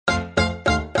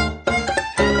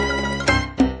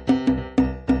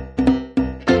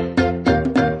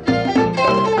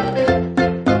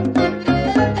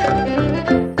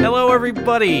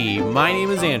everybody! My name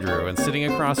is Andrew, and sitting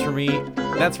across from me,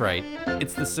 that's right,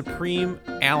 it's the Supreme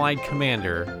Allied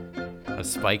Commander of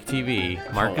Spike TV,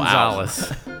 Mark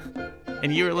Gonzalez.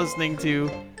 And you are listening to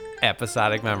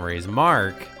Episodic Memories.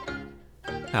 Mark,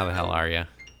 how the hell are you?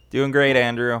 Doing great,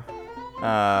 Andrew.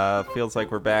 Feels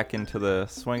like we're back into the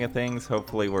swing of things.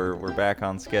 Hopefully we're back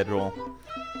on schedule.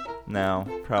 No,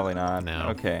 probably not. No.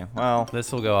 Okay, well.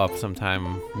 This will go up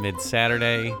sometime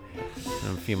mid-Saturday,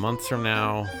 a few months from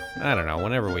now. I don't know,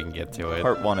 whenever we can get to it.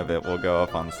 Part 1 of it will go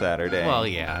up on Saturday. Well,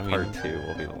 yeah, I mean. Part 2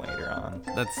 will be later on.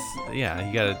 That's, yeah,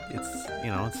 you gotta,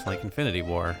 it's like Infinity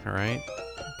War, all right?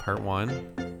 Part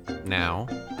 1, now.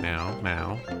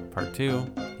 Part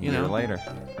 2, you know. Later.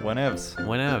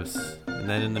 Whenevs. And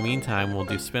then in the meantime, we'll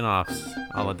do spin-offs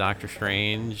a la Doctor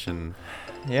Strange and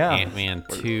Ant-Man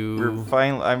 2. We're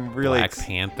finally, I'm really Black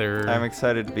Panther. I'm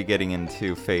excited to be getting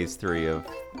into phase 3 of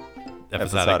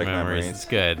Episodic Memories. It's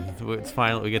good.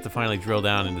 We get to finally drill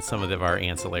down into some of our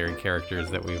ancillary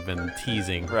characters that we've been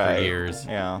teasing for years.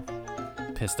 Yeah.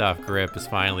 Pissed Off Grip is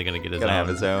finally going to get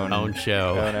his own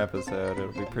show. Own episode.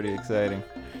 It'll be pretty exciting.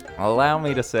 Allow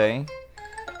me to say,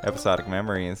 Episodic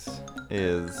Memories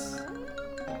is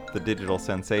the digital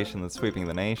sensation that's sweeping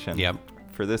the nation. Yep.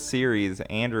 For this series,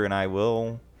 Andrew and I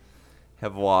will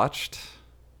have watched.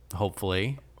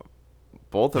 Hopefully.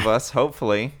 Both of us,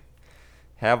 hopefully,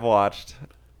 have watched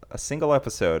a single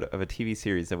episode of a TV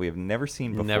series that we have never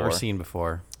seen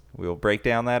before. We will break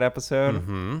down that episode.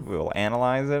 Mm-hmm. We will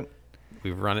analyze it.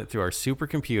 We've run it through our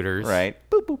supercomputers. Right.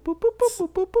 Boop, boop, boop, boop, boop,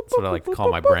 boop, boop, That's what I like to call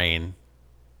my brain.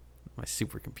 My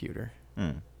supercomputer.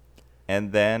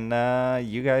 And then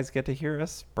you guys get to hear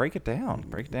us break it down.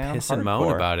 Piss and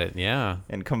moan about it, yeah.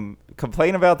 And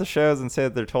complain about the shows and say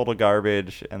that they're total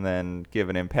garbage, and then give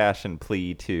an impassioned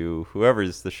plea to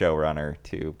whoever's the showrunner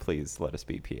to please let us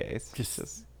be PAs.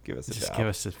 Just give us a job. Just give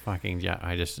us a fucking job.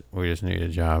 We just need a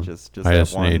job. Just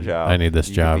one job. I need this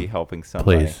job. You could be helping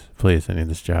somebody. Please, I need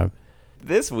this job.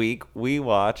 This week, we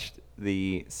watched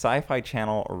the Sci-Fi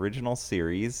Channel original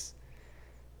series,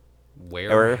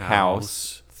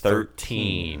 Warehouse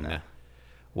 13.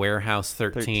 Warehouse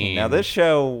 13. Now, this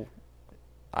show,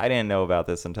 I didn't know about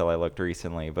this until I looked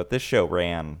recently, but this show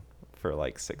ran for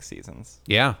like 6 seasons.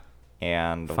 Yeah.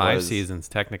 And 5 seasons,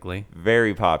 technically.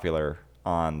 Very popular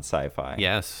on Sci-Fi.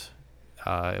 Yes.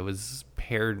 It was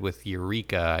paired with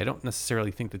Eureka. I don't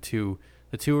necessarily think the two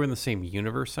are in the same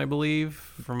universe, I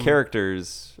believe.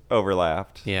 Characters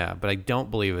overlapped. Yeah, but I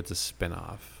don't believe it's a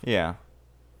spin-off. Yeah.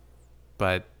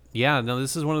 But yeah, no,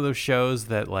 this is one of those shows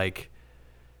that like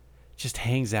just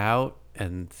hangs out,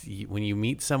 and when you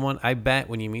meet someone, I bet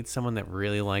when you meet someone that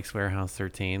really likes Warehouse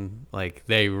 13, like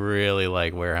they really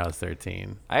like Warehouse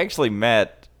 13. I actually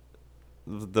met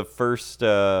the first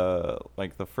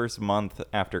month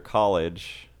after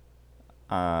college.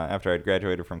 After I'd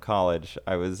graduated from college,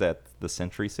 I was at the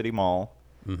Century City Mall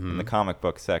in the comic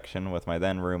book section with my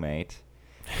then roommate,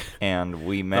 and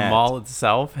we met. The mall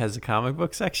itself has a comic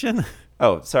book section?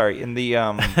 Oh, sorry. In the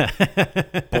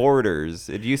Borders.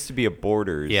 It used to be a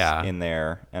Borders in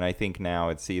there, and I think now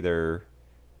it's either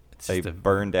a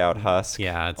burned-out husk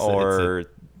or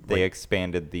they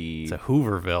expanded the... It's a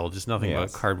Hooverville, just nothing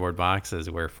but cardboard boxes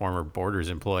where former Borders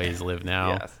employees live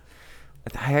now. Yes.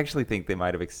 I actually think they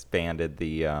might have expanded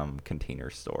the container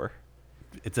store.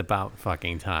 It's about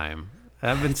fucking time.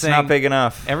 I've been it's saying... not big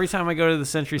enough. Every time I go to the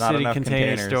Century City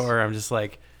container store, I'm just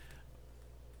like,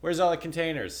 where's all the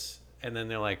containers? And then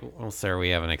they're like, well, sir, we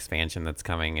have an expansion that's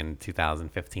coming in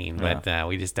 2015, but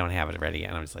we just don't have it ready yet.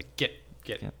 And I'm just like, get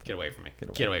away from me.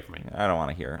 Get away from me. I don't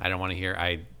want to hear. I don't want to hear.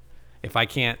 If I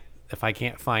can't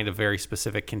find a very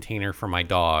specific container for my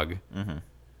dog,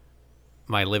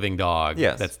 my living dog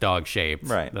that's dog shaped,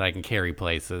 that I can carry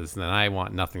places, then I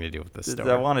want nothing to do with this store.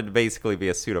 I wanted to basically be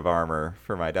a suit of armor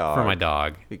for my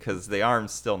dog. Because the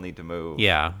arms still need to move.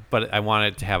 Yeah, but I want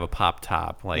it to have a pop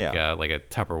top, like a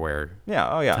Tupperware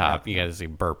top. You guys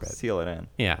burp it. Seal it in.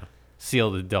 Yeah.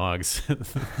 Seal the dog's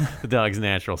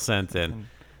natural scent in.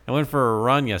 I went for a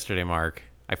run yesterday, Mark.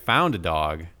 I found a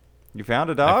dog. You found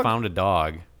a dog? I found a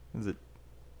dog. Is it?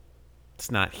 It's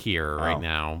not here right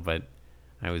now, but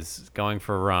I was going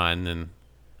for a run, and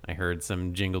I heard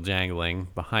some jingle jangling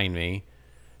behind me,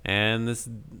 and this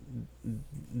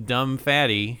dumb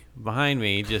fatty behind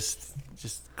me just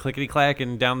clickety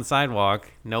clacking down the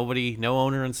sidewalk. Nobody, no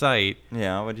owner in sight.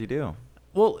 Yeah, what'd you do?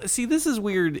 Well, see, this is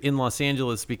weird in Los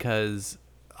Angeles because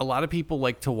a lot of people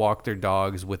like to walk their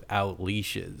dogs without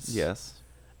leashes. Yes.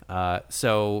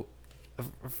 So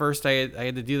first I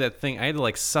had to do that thing. I had to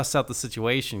like suss out the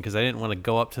situation because I didn't want to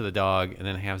go up to the dog and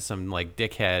then have some like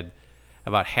dickhead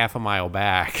about half a mile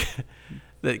back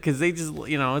Because they just,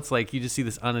 it's like you just see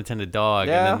this unattended dog,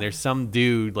 and then there's some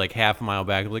dude like half a mile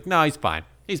back, like, no, he's fine.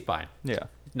 He's fine. Yeah.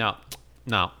 No,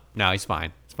 he's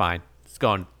fine. It's fine. It's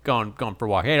going for a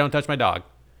walk. Hey, don't touch my dog.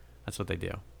 That's what they do.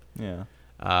 Yeah.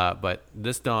 But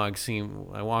this dog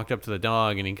I walked up to the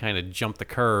dog, and he kind of jumped the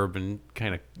curb and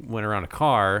kind of went around a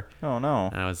car. Oh, no.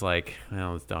 And I was like,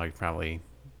 well, this dog probably,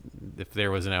 if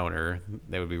there was an owner,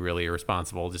 they would be really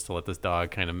irresponsible just to let this dog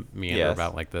kind of meander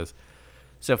about like this.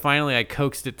 So finally, I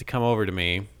coaxed it to come over to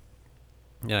me,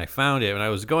 and I found it, and I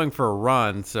was going for a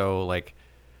run. So like,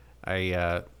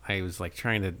 I was like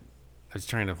trying to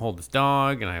hold this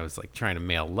dog, and I was like trying to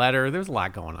mail a letter. There's a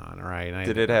lot going on, right?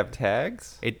 Did it have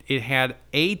tags? It had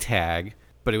a tag,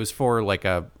 but it was for like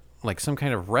some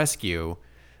kind of rescue,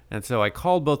 and so I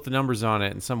called both the numbers on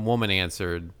it, and some woman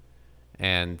answered,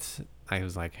 and I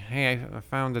was like, hey, I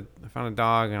found a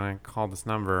dog, and I called this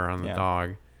number on the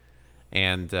dog,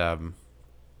 and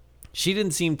she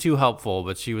didn't seem too helpful,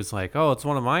 but she was like, oh, it's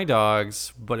one of my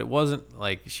dogs, but it wasn't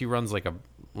like, she runs like a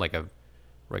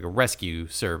rescue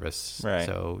service. Right.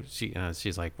 So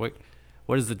she's like, what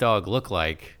does the dog look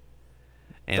like?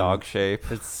 And dog shape.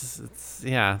 It's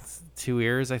 2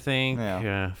 ears, I think.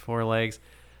 Yeah. 4 legs.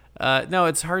 No,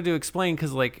 it's hard to explain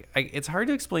because it's hard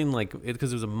to explain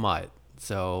because it was a mutt.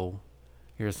 So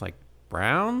here's like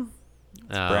brown.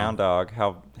 It's a brown dog.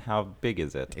 How big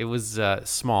is it? It was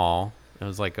small. It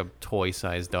was like a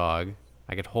toy-sized dog.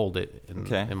 I could hold it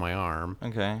in my arm.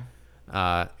 Okay.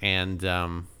 And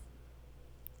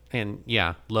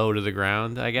yeah, low to the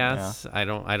ground, I guess.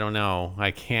 Yeah. I don't know.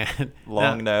 I can't.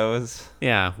 Long nose.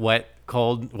 Yeah, wet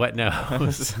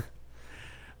nose.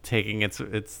 Taking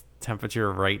its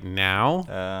temperature right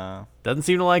now. Doesn't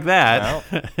seem to like that.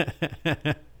 No.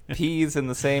 Pees in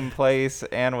the same place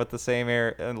and with the same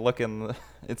air and look in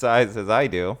its eyes as I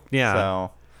do. Yeah.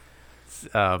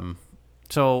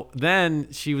 So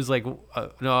then she was like,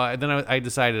 no. Then I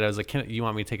decided, I was like, you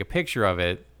want me to take a picture of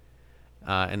it,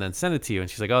 and then send it to you? And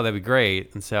she's like, oh, that'd be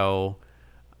great. And so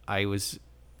I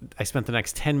spent the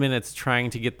next 10 minutes trying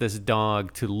to get this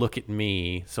dog to look at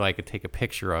me so I could take a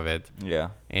picture of it. Yeah.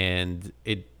 And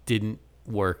it didn't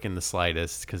work in the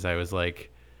slightest because I was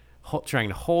like trying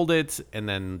to hold it and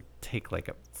then take like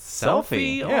a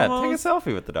selfie. Yeah, take a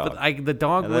selfie with the dog. But the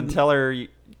dog and then tell her the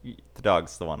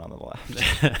dog's the one on the left.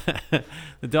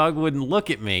 The dog wouldn't look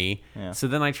at me. Yeah. So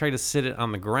then I tried to sit it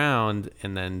on the ground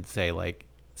and then say like,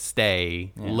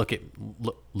 stay, look at me.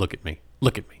 Look at me.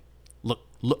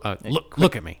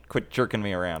 Look at me. Quit jerking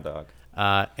me around, dog.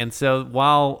 And so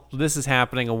while this is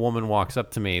happening, a woman walks up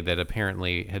to me that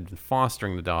apparently had been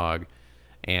fostering the dog.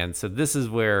 And so this is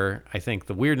where I think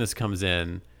the weirdness comes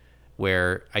in,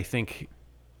 where I think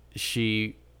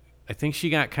she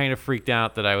got kind of freaked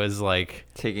out that I was like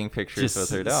taking pictures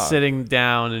with her dog, sitting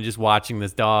down and just watching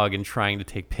this dog and trying to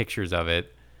take pictures of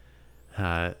it.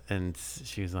 And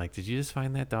she was like, did you just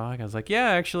find that dog? I was like,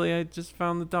 yeah, actually, I just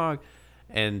found the dog.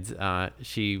 And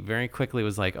she very quickly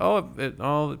was like,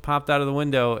 it popped out of the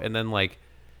window, and then like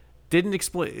didn't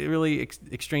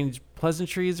exchange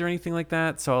pleasantries or anything like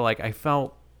that. So like I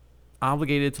felt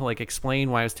obligated to like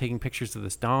explain why I was taking pictures of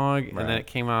this dog, and then it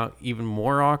came out even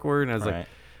more awkward. And I was like,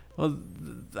 well,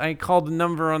 I called the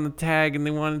number on the tag, and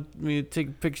they wanted me to take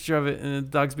a picture of it, and the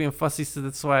dog's being fussy, so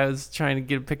that's why I was trying to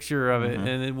get a picture of it, and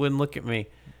it wouldn't look at me.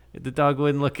 The dog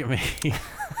wouldn't look at me.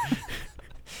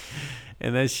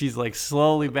 And then she's like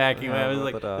slowly backing away. I was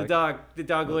like, the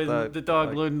dog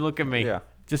wouldn't look at me. Yeah.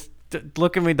 Just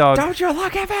look at me, dog. Don't you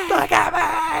look at me! Look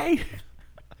at me!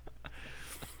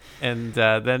 And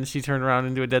then she turned around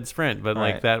into a dead sprint. But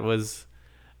like that was,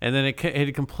 and then it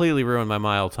had completely ruined my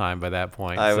mile time by that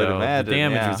point. I would imagine. The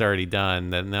damage was already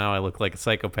done. Then now I look like a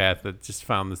psychopath that just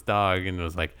found this dog and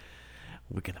was like,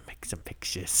 we're gonna make some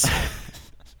pictures.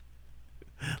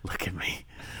 Look at me.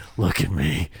 Look at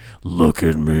me. Look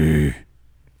at me.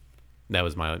 That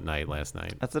was my night last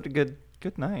night. That's a good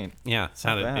night. Yeah, it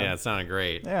sounded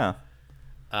great. Yeah.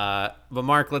 But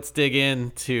Mark, let's dig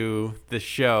into the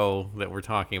show that we're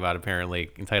talking about, apparently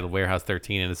entitled Warehouse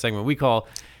 13, in a segment we call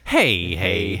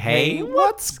Hey,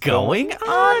 what's going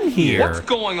on here? What's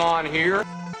going on here?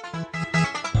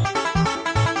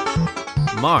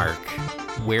 Mark,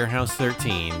 Warehouse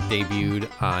 13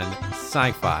 debuted on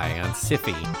Sci-Fi, on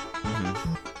Syfy.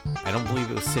 Mm-hmm. I don't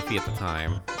believe it was Syfy at the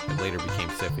time. It later became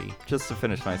Syfy. Just to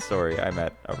finish my story, I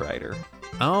met a writer.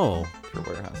 Oh. For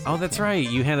Warehouse 13. Oh, that's right.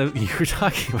 You were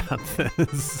talking about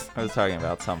this. I was talking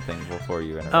about something before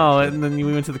you interrupted. Oh, and then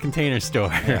we went to the Container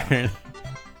Store. Yeah.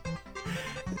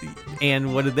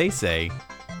 And what did they say?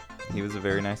 He was a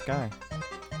very nice guy.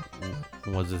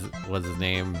 Was his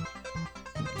name?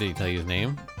 Did he tell you his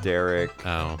name? Derek.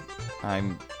 Oh.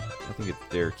 I'm I think it's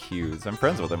Derek Hughes. I'm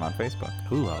friends with him on Facebook.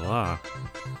 Ooh la la.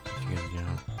 Did you get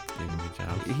a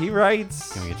job? He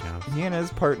writes. Give me a job. He and his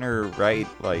partner write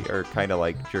are kind of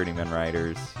like journeyman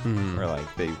writers. Mm-hmm. Or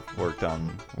like they worked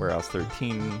on Warehouse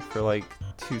 13 for like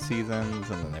 2 seasons,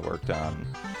 and then they worked on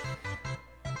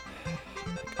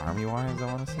like Army Wives, I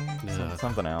want to say. Yeah.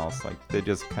 Something else. Like they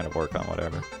just kind of work on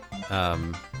whatever.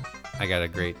 I got a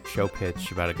great show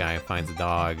pitch about a guy who finds a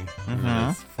dog and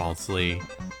is falsely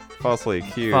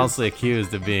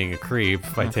accused of being a creep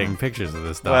by taking pictures of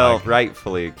this dog. Well,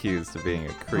 rightfully accused of being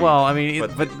a creep. Well, I mean,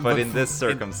 but in this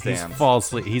circumstance,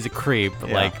 he's a creep,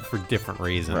 but like for different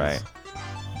reasons. Right.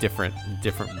 Different,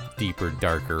 deeper,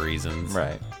 darker reasons.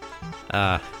 Right.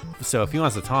 So if he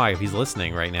wants to talk, if he's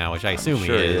listening right now, which I assume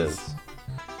sure he is.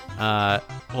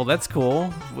 Well, that's cool.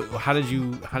 How did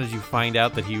you find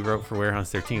out that he wrote for Warehouse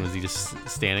 13? Was he just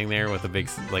standing there with a big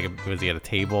was he at a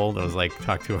table that was like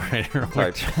talk to a writer?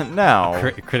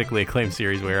 No. Critically acclaimed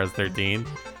series Warehouse 13.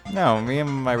 No, me and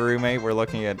my roommate were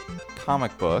looking at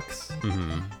comic books,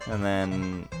 mm-hmm. and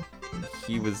then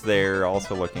he was there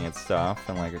also looking at stuff,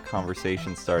 and like a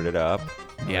conversation started up.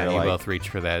 Yeah, and you both reached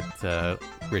for that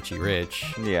Richie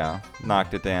Rich. Yeah,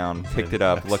 knocked it down, picked it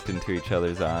up, looked into each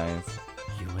other's eyes.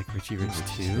 You like Richie Rich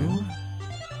too?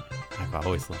 I've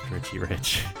always loved Richie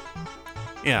Rich.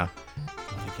 Yeah.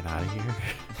 Want to get out of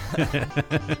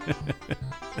here?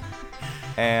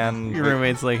 And your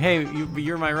roommate's like, hey,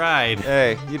 you're my ride.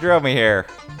 Hey, you drove me here.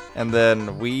 And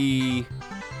then we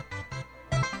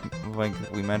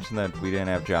mentioned that we didn't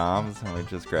have jobs and we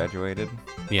just graduated.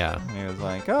 Yeah. And he was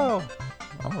like, oh,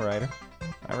 I'm a writer.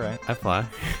 All right. I fly.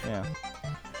 Yeah.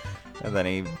 And then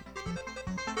he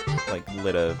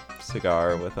lit a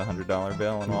cigar with a $100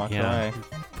 bill and walked away.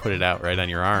 Put it out right on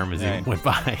your arm as he went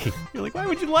by. You're like, why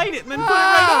would you light it and then put it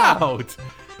right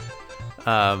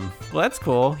out? Well, that's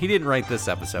cool. He didn't write this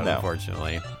episode,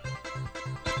 unfortunately.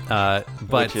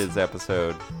 Which is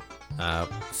episode?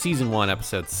 Season 1,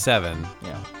 episode 7.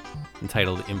 Yeah.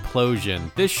 Entitled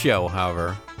Implosion. This show,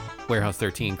 however, Warehouse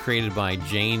 13, created by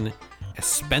Jane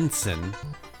Espenson,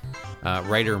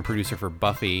 writer and producer for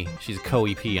Buffy. She's a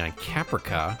co-EP on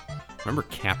Caprica. Remember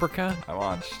Caprica? I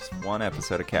watched one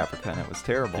episode of Caprica and it was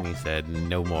terrible. And he said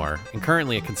no more. And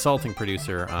currently a consulting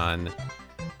producer on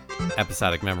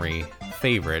episodic memory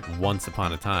favorite, Once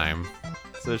Upon a Time.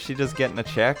 So is she just getting a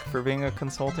check for being a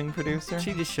consulting producer?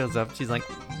 She just shows up. She's like,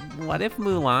 what if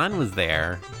Mulan was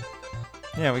there?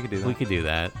 Yeah, we could do that. We could do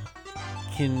that.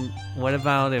 What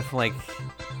about if,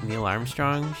 Neil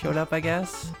Armstrong showed up, I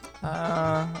guess?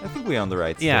 I think we own the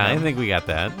rights. Yeah, I think we got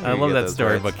that. I love that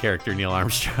storybook character, Neil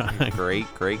Armstrong.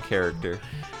 Great character.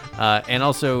 And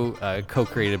also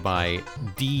co-created by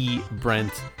D.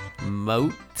 Brent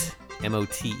Mote,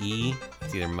 M-O-T-E.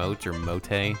 It's either Mote or Mote.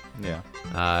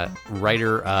 Yeah.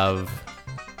 Writer of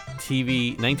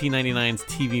 1999's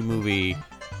TV movie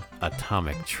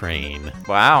Atomic Train.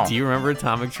 Wow. Do you remember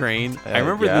Atomic Train? I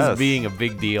remember this being a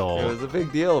big deal. It was a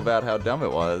big deal about how dumb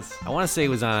it was. I want to say it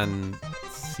was on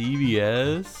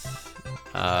CBS,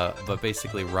 but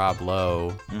basically Rob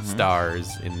Lowe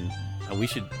stars in. We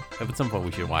should at some point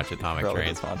we should watch Atomic Train.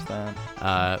 Let's watch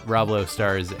that. Rob Lowe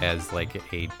stars as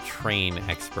a train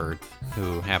expert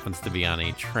who happens to be on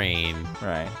a train.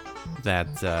 Right.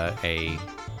 That a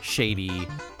shady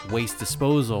waste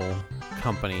disposal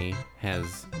company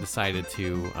has decided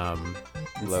to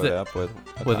load up with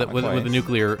a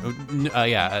nuclear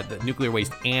nuclear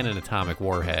waste and an atomic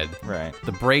warhead. Right.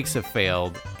 The brakes have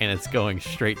failed and it's going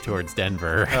straight towards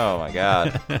Denver. Oh my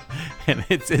god. And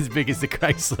it's as big as the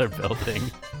Chrysler building.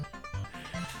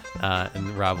 And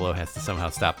Rob Lowe has to somehow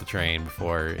stop the train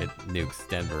before it nukes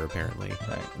Denver, apparently.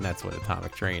 Right. And that's what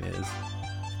Atomic Train is.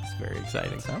 Very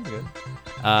exciting. Sounds good.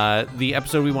 The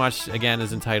episode we watched, again,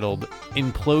 is entitled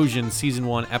Implosion, Season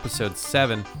 1, Episode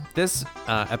 7. This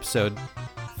episode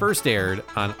first aired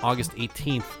on August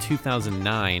 18th,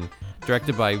 2009,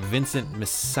 directed by Vincent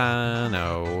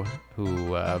Misano,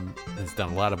 who has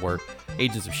done a lot of work.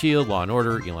 Agents of S.H.I.E.L.D., Law &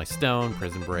 Order, Eli Stone,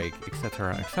 Prison Break,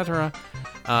 etc., etc.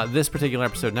 This particular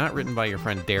episode, not written by your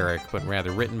friend Derek, but rather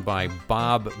written by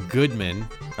Bob Goodman.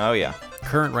 Oh, yeah.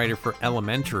 Current writer for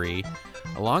Elementary,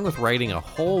 along with writing a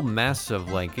whole mess of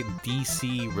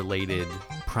DC-related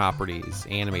properties,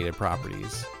 animated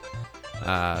properties.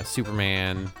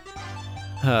 Superman.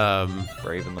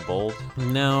 Brave and the Bold?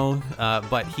 No,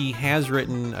 but he has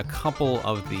written a couple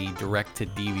of the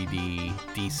direct-to-DVD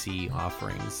DC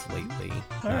offerings lately.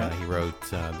 Right. He wrote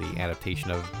the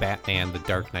adaptation of Batman: The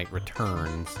Dark Knight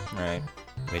Returns. Right.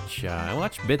 which I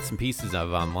watched bits and pieces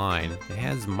of online. It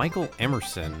has Michael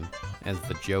Emerson as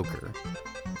the Joker.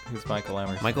 Who's Michael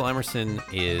Emerson? Michael Emerson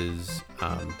is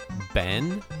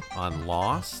Ben on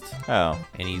Lost. Oh.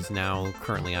 And he's now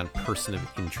currently on Person of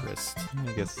Interest.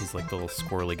 I guess he's like the little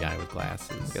squirrely guy with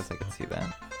glasses. I guess I could see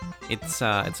that.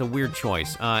 It's a weird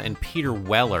choice. And Peter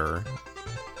Weller,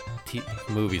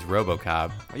 movies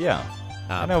RoboCop. Yeah.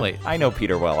 I know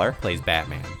Peter Weller. Plays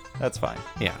Batman. That's fine.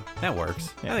 Yeah, that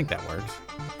works. Yeah. I think that works.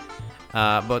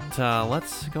 But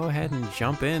let's go ahead and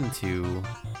jump into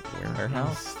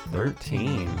Warehouse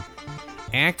 13.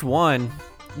 Act 1,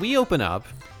 we open up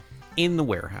in the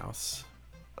warehouse.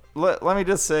 Let me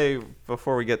just say,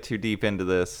 before we get too deep into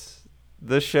this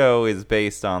show is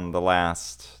based on the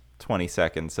last 20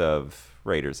 seconds of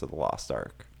Raiders of the Lost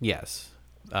Ark. Yes.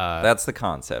 That's the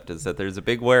concept, is that there's a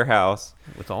big warehouse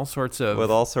with all sorts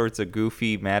of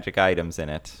goofy magic items in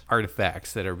it.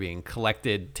 Artifacts that are being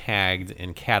collected, tagged,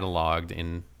 and cataloged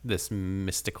in this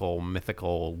mythical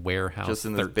warehouse. Just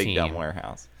in this 13, big dumb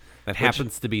warehouse. That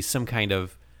happens to be some kind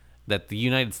of, that the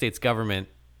United States government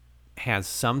has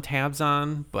some tabs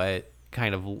on, but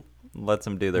kind of lets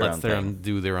them do their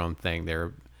own thing.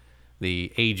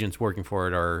 The agents working for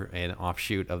it are an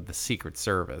offshoot of the Secret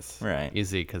Service. Right. You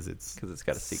see, because it's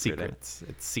got a secret.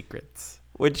 It's secrets.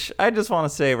 Which I just want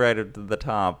to say right at the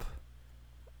top,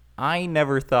 I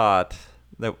never thought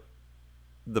that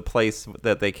the place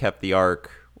that they kept the Ark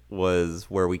was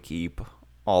where we keep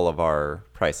all of our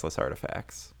priceless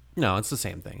artifacts. No, it's the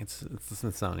same thing. It's the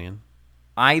Smithsonian.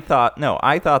 I thought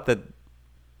that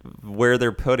where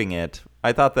they're putting it,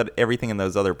 I thought that everything in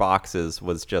those other boxes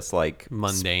was just like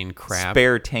mundane crap,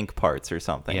 spare tank parts or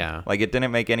something. Yeah, like it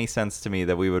didn't make any sense to me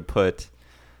that we would put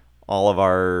all of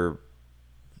our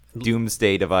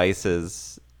doomsday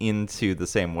devices into the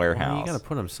same warehouse. Well, you got to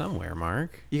put them somewhere,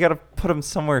 Mark. You got to put them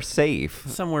somewhere safe,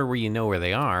 somewhere where you know where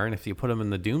they are. And if you put them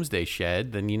in the doomsday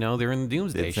shed, then you know they're in the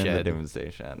doomsday shed. In the doomsday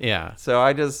shed. Yeah. So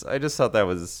I just thought that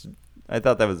was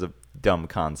a dumb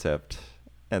concept.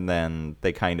 And then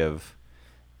they kind of,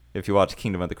 if you watch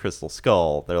Kingdom of the Crystal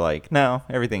Skull, they're like, no,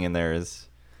 everything in there is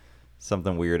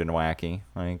something weird and wacky.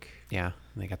 Like, yeah,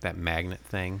 they got that magnet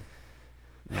thing.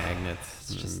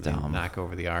 Magnets. It's just dumb. Knock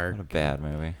over the Ark. What a bad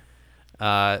movie.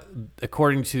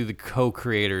 According to the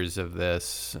co-creators of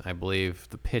this, I believe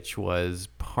the pitch was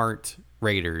part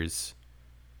Raiders,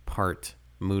 part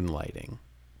Moonlighting.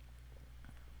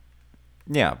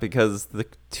 Yeah, because the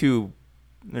two,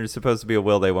 there's supposed to be a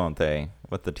will they won't they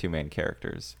with the two main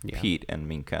characters, Pete and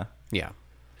Minka. Yeah.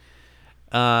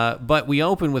 But we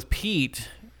open with Pete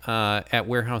at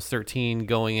Warehouse 13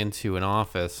 going into an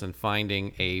office and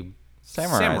finding a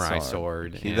samurai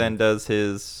sword. He then does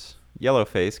his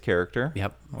Yellowface character.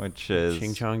 Yep. Which is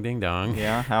Ching Chong Ding Dong.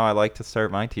 Yeah, how I like to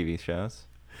start my TV shows.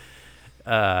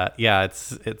 Yeah,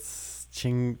 it's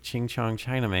Ching Chong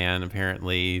Chinaman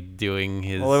apparently doing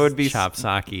his chop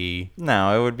sake.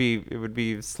 No, it would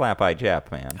be Slap Eye Jap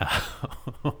Man.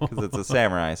 Because it's a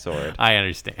samurai sword. I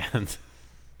understand.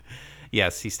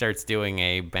 Yes, he starts doing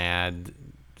a bad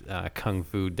kung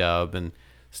fu dub and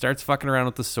starts fucking around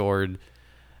with the sword.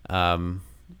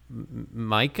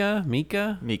 Mika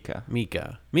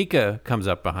comes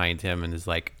up behind him and is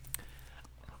like,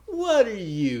 "What are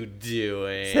you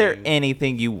doing? Is there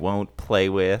anything you won't play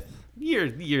with? You're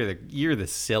the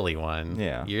silly one.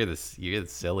 Yeah, you're the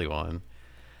silly one."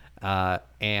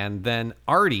 And then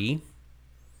Artie,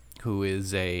 who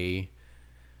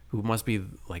must be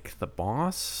like the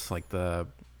boss, like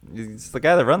he's the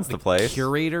guy that runs the place,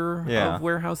 curator of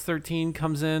Warehouse 13,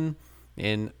 comes in.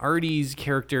 And Artie's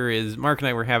character is, Mark and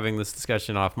I were having this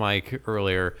discussion off mic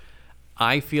earlier.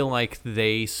 I feel like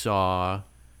they saw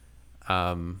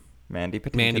Mandy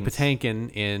Patinkin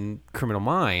in Criminal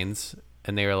Minds,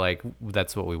 and they were like,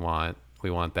 "That's what we want. We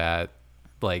want that."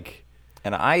 Like,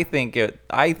 and I think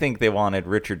they wanted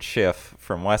Richard Schiff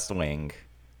from West Wing,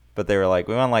 but they were like,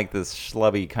 "We want like this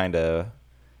schlubby kind of."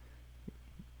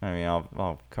 I mean,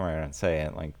 I'll come around and say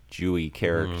it, like Jewy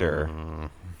character.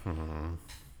 Mm-hmm.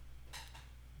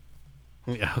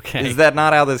 Okay. Is that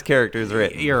not how this character is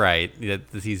written? You're right.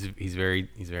 He's very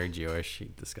Jewish.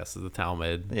 He discusses the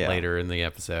Talmud later in the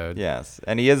episode. Yes,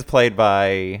 and he is played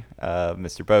by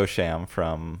Mr. Beauchamp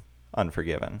from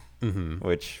Unforgiven,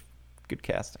 which good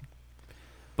casting.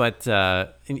 But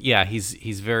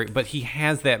he's very. But he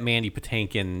has that Mandy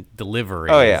Patinkin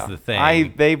delivery. Oh yeah, is the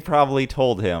thing. They probably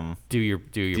told him do your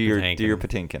Patinkin. Do your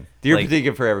Patinkin. Do your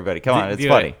Patinkin for everybody. Come on, it's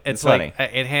funny. It's funny.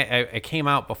 Like, it came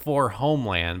out before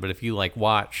Homeland, but if you like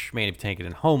watch Mandy Patinkin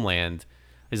in Homeland,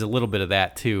 there's a little bit of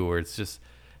that too, where it's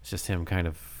just him kind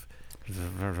of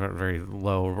very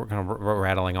low, kind of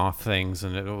rattling off things,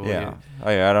 and I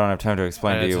don't have time to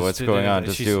explain to you what's going on.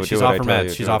 Just do what I tell you.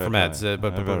 She's off her meds,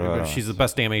 but she's the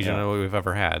best damn agent we've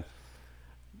ever had.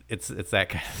 It's that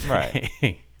kind of thing.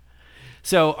 Right.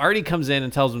 So Artie comes in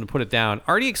and tells him to put it down.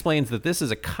 Artie explains that this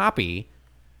is a copy.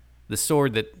 The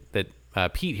sword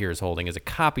that Pete here is holding is a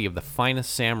copy of the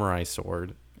finest samurai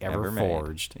sword ever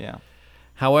forged. Yeah.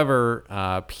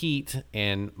 However, Pete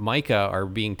and Micah are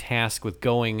being tasked with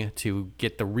going to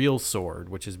get the real sword,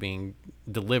 which is being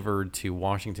delivered to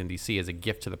Washington, D.C. as a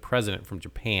gift to the president from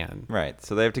Japan. Right.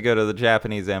 So they have to go to the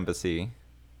Japanese embassy.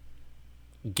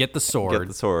 Get the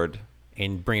sword.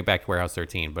 And bring it back to Warehouse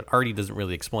 13. But Artie doesn't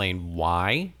really explain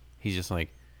why. He's just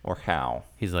like... Or how.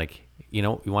 He's like, you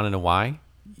want to know why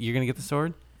you're going to get the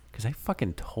sword? Because I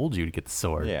fucking told you to get the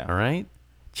sword. Yeah. All right?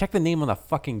 Check the name on the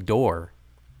fucking door.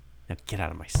 Now get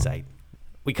out of my sight.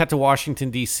 We cut to Washington,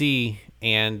 D.C.,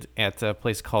 and at a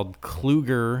place called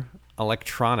Kluger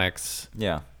Electronics.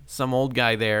 Yeah. Some old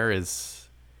guy there is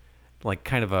like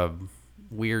kind of a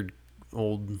weird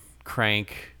old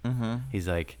crank. Mm-hmm. He's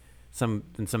like, some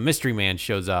mystery man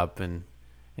shows up and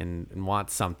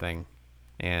wants something.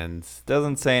 And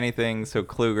doesn't say anything, so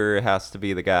Kluger has to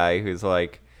be the guy who's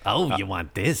like, "Oh, you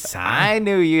want this, huh? I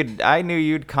knew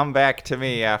you'd come back to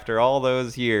me after all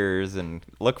those years and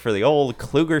look for the old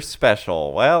Kluger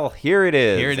special. Well, here it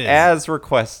is, as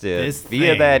requested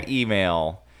via that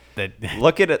email.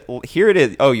 Look at it. Here it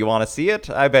is. Oh, you want to see it?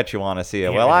 I bet you want to see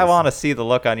it. Well, I want to see the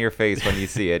look on your face when you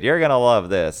see it. You're gonna love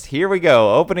this. Here we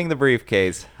go. Opening the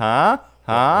briefcase. Huh?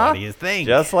 What do you think?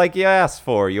 Just like you asked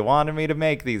for. You wanted me to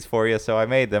make these for you, so I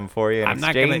made them for you in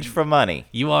exchange for money.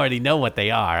 You already know what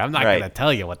they are. I'm not going to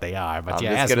tell you what they are, but you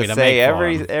asked me to say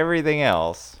make everything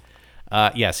else.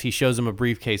 Yes, he shows him a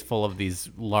briefcase full of these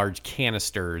large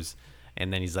canisters,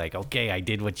 and then he's like, okay, I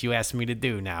did what you asked me to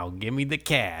do. Now give me the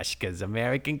cash, because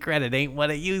American credit ain't what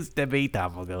it used to be,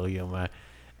 topical humor.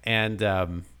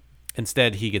 And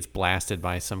instead, he gets blasted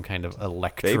by some kind of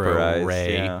electro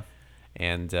ray. Yeah.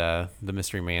 And the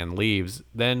mystery man leaves.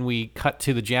 Then we cut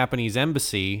to the Japanese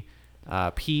embassy.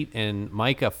 Pete and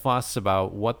Micah fuss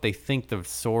about what they think the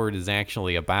sword is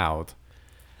actually about.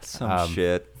 Some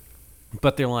shit.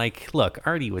 But they're like, look,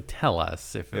 Artie would tell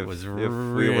us if it was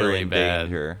really we were in bad.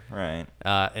 Danger. Right.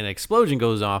 An explosion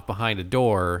goes off behind a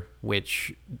door,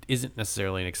 which isn't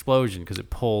necessarily an explosion because it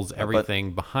pulls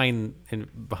everything behind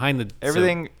the...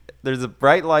 Everything... There's a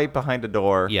bright light behind a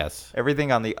door. Yes.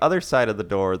 Everything on the other side of the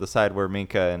door, the side where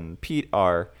Minka and Pete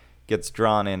are, gets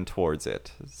drawn in towards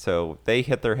it. So they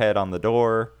hit their head on the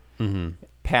door,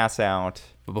 pass out.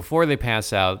 But before they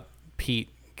pass out, Pete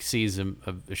sees a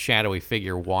shadowy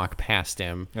figure walk past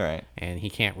him. Right. And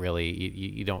he can't really,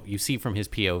 you see from his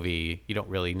POV, you don't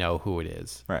really know who it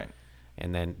is. Right.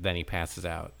 And then he passes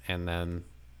out. And then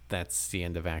that's the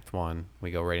end of Act 1. We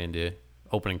go right into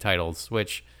opening titles,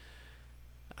 which...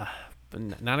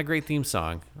 not a great theme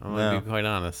song. I'm going to be quite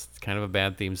honest. It's kind of a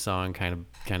bad theme song, kind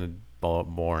of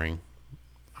boring.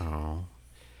 Oh.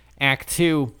 Act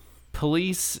 2,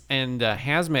 police and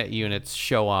hazmat units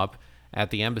show up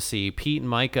at the embassy. Pete and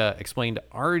Micah explain to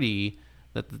Artie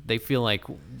that they feel like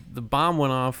the bomb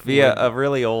went off via a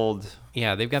really old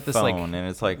they've got this phone, and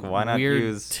it's like, why not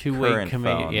use two-way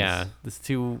phones? Yeah,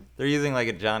 they're using like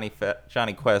a Johnny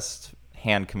Quest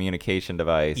hand communication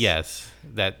device. Yes,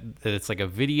 that it's like a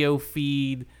video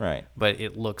feed, right? But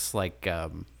it looks like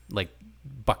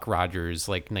Buck Rogers,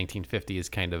 like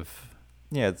 1950s kind of.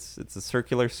 Yeah, it's a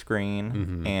circular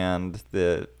screen, and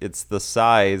it's the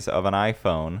size of an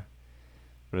iPhone,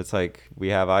 but it's like we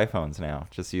have iPhones now.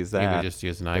 Just use that. You could just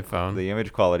use an iPhone. The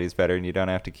image quality is better, and you don't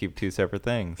have to keep two separate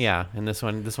things. Yeah, and this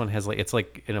one has like it's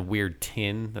like in a weird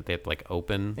tin that they have to like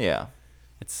open. Yeah,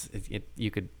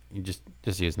 You just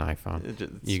use an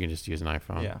iPhone. You can just use an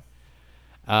iPhone.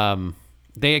 Yeah.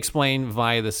 They explain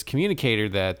via this communicator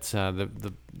that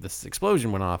this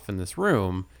explosion went off in this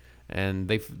room, and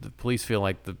the police feel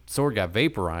like the sword got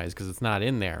vaporized because it's not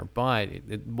in there, but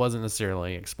it wasn't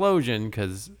necessarily an explosion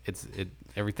because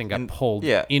everything got pulled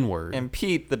inward. And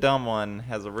Pete, the dumb one,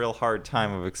 has a real hard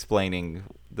time of explaining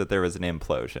that there was an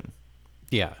implosion.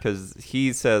 Yeah. Because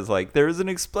he says, like, there's an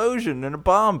explosion and a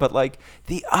bomb, but, like,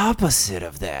 the opposite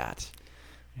of that.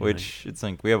 Which, it's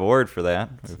like, we have a word for that.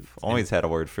 We've always had a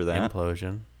word for that.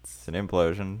 Implosion. It's an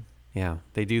implosion. Yeah.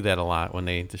 They do that a lot when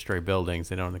they destroy buildings.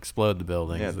 They don't explode the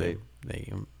buildings. Yeah,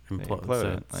 they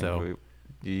implode it. So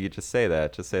you just say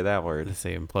that. Just say that word. Just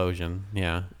say implosion.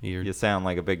 Yeah. You sound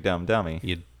like a big dumb dummy.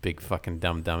 You big fucking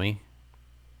dumb dummy.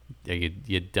 Are you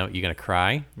gonna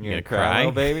cry? You gonna cry,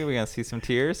 little baby? We gonna see some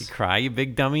tears? You cry, you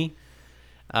big dummy.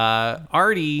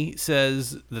 Artie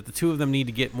says that the two of them need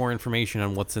to get more information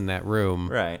on what's in that room.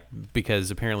 Right.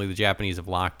 Because apparently the Japanese have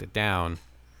locked it down.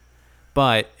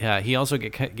 But he also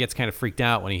gets kind of freaked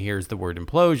out when he hears the word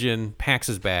implosion, packs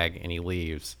his bag, and he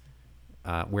leaves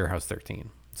Warehouse 13.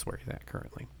 That's where he's at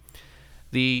currently.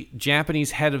 The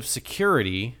Japanese head of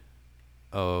security,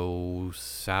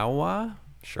 Osawa?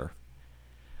 Sure.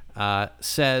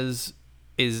 Says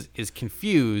is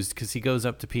confused because he goes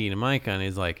up to Pete and Micah and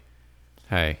he's like,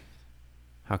 "Hey,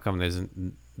 how come there's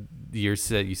you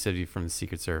said you're from the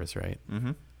Secret Service, right?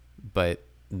 Mm-hmm. But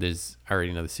there's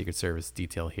already another Secret Service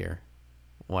detail here.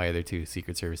 Why are there two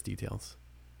Secret Service details?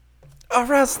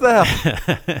 Arrest them!"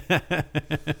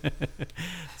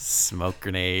 Smoke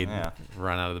grenade,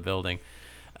 run out of the building.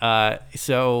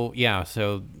 So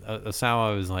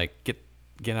Osawa was like,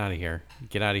 get out of here.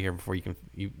 Get out of here before you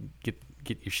get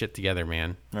your shit together,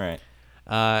 man. Right.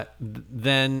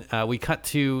 Then we cut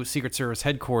to Secret Service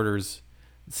headquarters.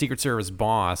 Secret Service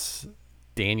boss,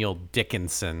 Daniel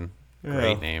Dickinson.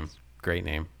 Great name.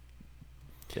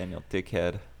 Daniel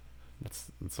Dickhead.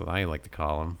 That's what I like to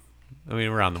call him. I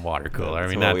mean, we're on the water cooler. I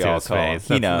mean, not to his face.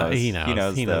 He knows. He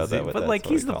knows. But like,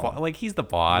 he's the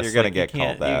boss. You're gonna get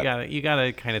called that. You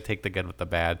gotta kind of take the good with the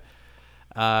bad.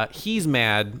 He's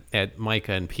mad at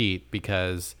Micah and Pete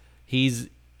because he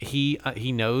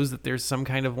knows that there's some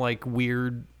kind of like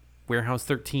weird Warehouse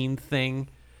 13 thing.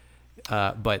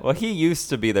 But he used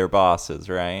to be their bosses,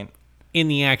 right? In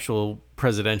the actual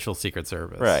presidential Secret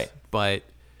Service, right? But.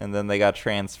 And then they got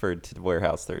transferred to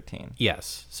Warehouse 13.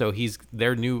 Yes. So he's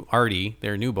their new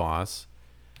boss,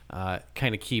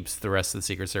 kind of keeps the rest of the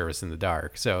Secret Service in the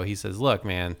dark. So he says, "Look,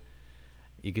 man,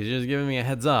 you could just give me a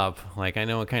heads up. Like, I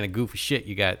know what kind of goofy shit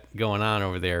you got going on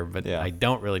over there, but I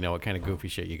don't really know what kind of goofy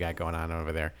shit you got going on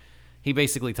over there." He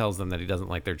basically tells them that he doesn't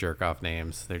like their jerk-off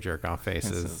names, their jerk-off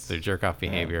faces, their jerk-off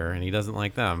behavior, and he doesn't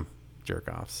like them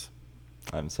jerk-offs.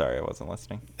 I'm sorry, I wasn't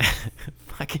listening.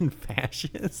 Fucking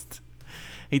fascist.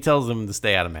 He tells them to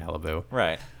stay out of Malibu.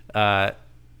 Right.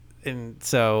 And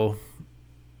so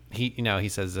he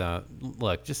says,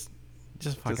 "Look, just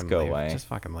fucking go leave. away. Just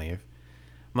fucking leave."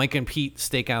 Mike and Pete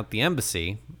stake out the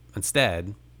embassy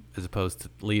instead, as opposed to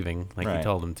leaving like he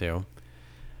told them to.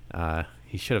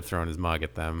 He should have thrown his mug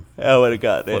at them. I would have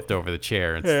got it. Flipped over the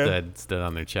chair instead, stood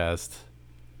on their chest.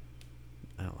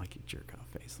 I don't like you, jerk off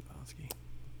face, Lebowski.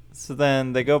 So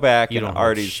then they go back and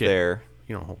Artie's there.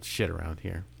 You don't hold shit around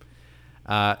here.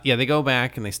 They go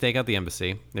back and they stake out the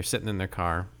embassy. They're sitting in their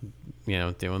car,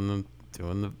 doing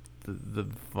the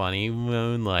funny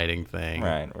moonlighting thing.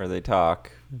 Right, where they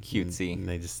talk cutesy. And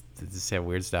they just have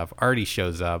weird stuff. Artie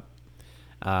shows up,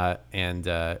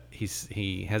 and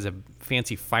he has a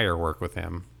fancy firework with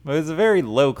him. Well, it's a very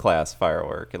low class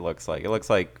firework. It looks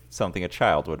like something a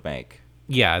child would make.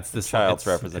 Yeah, it's this child's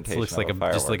representation. It looks like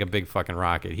just like a big fucking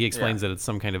rocket. He explains that it's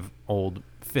some kind of old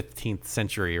 15th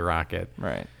century rocket.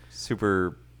 Right.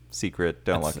 Super secret.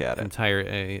 Don't look at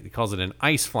it. He calls it an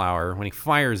ice flower. When he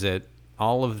fires it,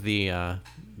 all of the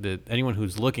anyone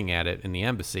who's looking at it in the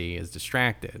embassy is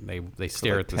distracted. They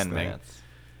stare at this 10 thing, minutes.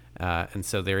 And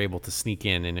so they're able to sneak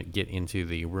in and get into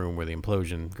the room where the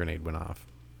implosion grenade went off.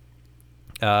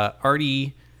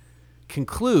 Artie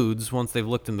concludes once they've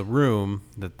looked in the room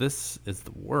that this is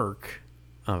the work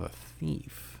of a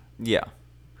thief. Yeah,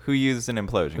 who used an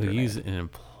implosion grenade? Who used an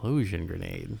implosion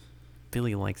grenade.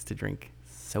 Billy likes to drink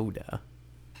soda.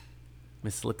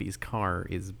 Miss Slippy's car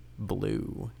is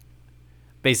blue.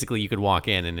 Basically, you could walk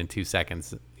in and in 2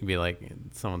 seconds you'd be like,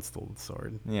 someone stole the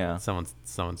sword. Yeah. Someone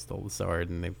stole the sword,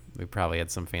 and they probably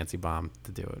had some fancy bomb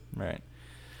to do it. Right.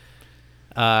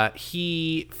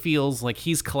 He feels like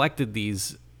he's collected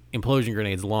these implosion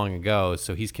grenades long ago,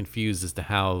 so he's confused as to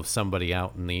how somebody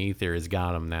out in the ether has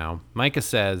got them now. Micah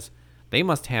says they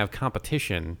must have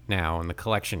competition now in the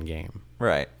collection game.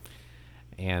 Right.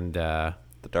 And the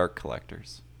Dark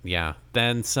Collectors. Yeah.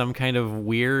 Then some kind of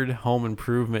weird home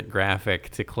improvement graphic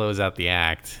to close out the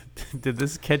act. Did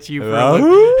this catch you?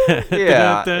 Yeah.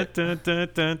 Yeah.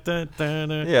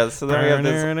 So then we have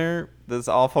this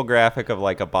awful graphic of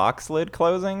like a box lid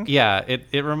closing. Yeah.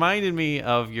 It reminded me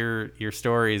of your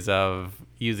stories of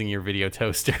using your video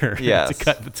toaster to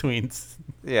cut between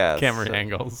camera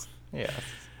angles. Yes.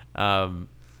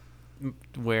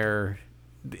 Where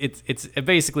it's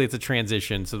basically it's a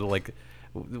transition, so that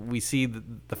we see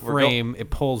the frame, it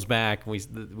pulls back,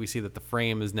 and we see that the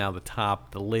frame is now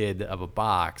the lid of a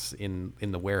box in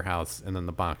the warehouse, and then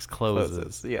the box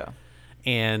closes. Yeah.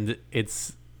 And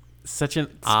it's such an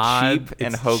odd, cheap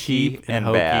and hokey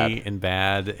and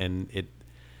bad, and it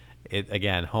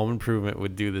again, Home Improvement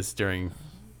would do this during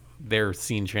their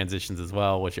scene transitions as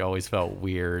well, which always felt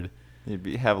weird. You'd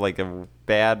have like a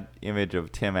bad image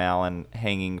of Tim Allen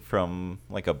hanging from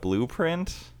like a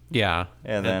blueprint. Yeah.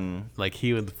 And then like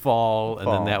he would fall, and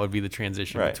then that would be the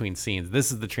transition between scenes.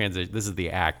 This is the transition. This is the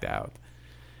act out.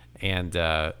 And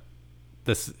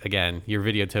this, again, your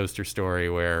video toaster story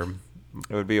where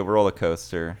it would be a roller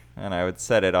coaster, and I would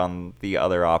set it on the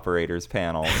other operators'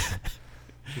 panels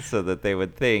so that they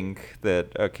would think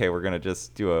that, okay, we're going to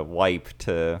just do a wipe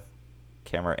to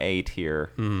camera 8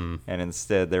 here, and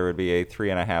instead there would be a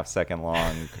 3.5 second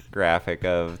long graphic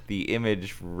of the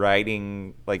image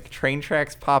riding, like train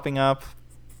tracks popping up,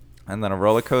 and then a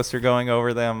roller coaster going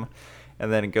over them,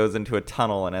 and then it goes into a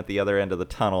tunnel, and at the other end of the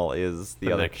tunnel is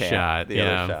the other shot.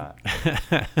 Other shot.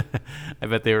 I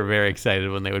bet they were very excited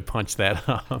when they would punch that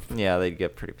up. Yeah, they'd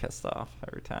get pretty pissed off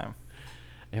every time.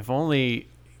 If only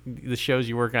the shows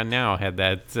you work on now had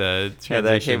that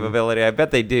that capability. I bet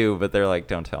they do, but they're like,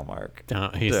 don't tell Mark.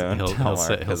 He'll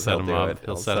set him up.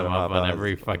 He'll set him up on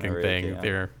every fucking thing.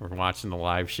 We're watching the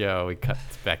live show. He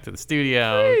cuts back to the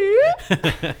studio.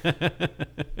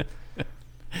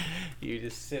 You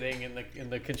just sitting in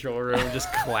the control room,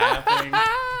 just clapping.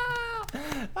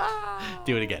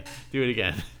 Do it again.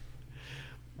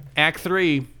 Act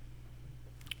 3.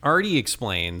 Artie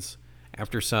explains,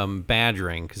 after some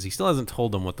badgering, because he still hasn't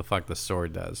told them what the fuck the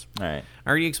sword does. All right.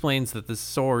 Artie explains that this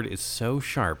sword is so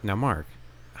sharp. Now, Mark,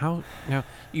 now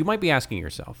you might be asking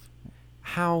yourself,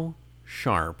 how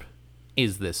sharp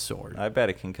is this sword? I bet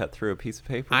it can cut through a piece of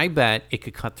paper. I bet it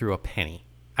could cut through a penny.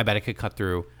 I bet it could cut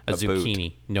through a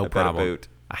zucchini. No problem. A boot.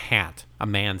 A hat. A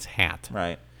man's hat.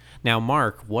 Right. Now,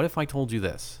 Mark, what if I told you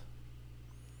this?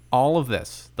 All of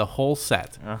this, the whole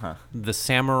set, the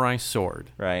samurai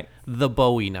sword, right, the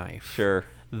Bowie knife, sure,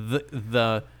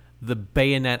 the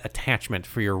bayonet attachment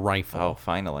for your rifle. Oh,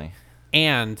 finally.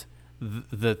 And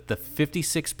the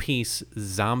 56-piece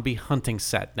zombie hunting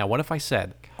set. Now, what if I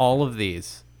said all of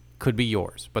these could be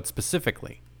yours, but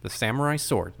specifically the samurai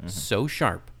sword, so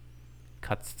sharp,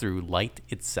 cuts through light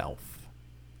itself.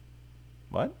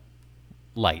 What?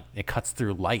 Light. It cuts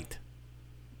through light.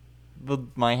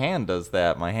 My hand does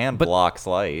that. My hand blocks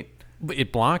light.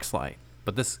 It blocks light,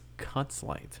 but this cuts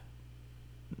light.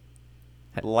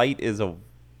 Light is a.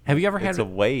 Have you ever had? It's a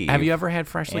wave. Have you ever had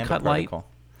freshly cut light?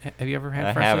 Have you ever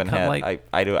had freshly cut light?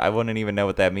 I wouldn't even know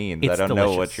what that means. I don't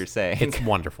know what you're saying. It's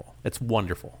wonderful. It's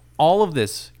wonderful. All of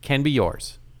this can be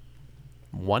yours.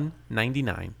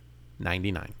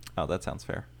 $199.99. Oh, that sounds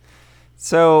fair.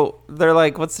 So they're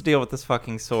like, what's the deal with this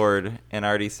fucking sword? And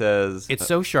Artie says, it's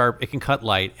so sharp, it can cut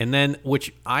light. And then,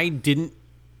 which I didn't,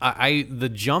 the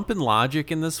jump in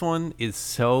logic in this one is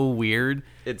so weird.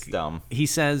 It's dumb. He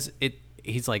says,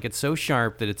 he's like, it's so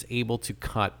sharp that it's able to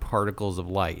cut particles of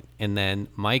light. And then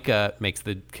Micah makes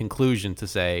the conclusion to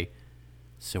say,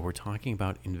 so we're talking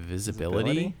about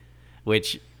invisibility?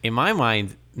 Which, in my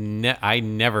mind, I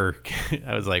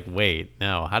was like, wait,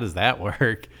 no, how does that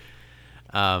work?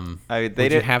 You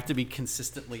have to be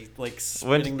consistently like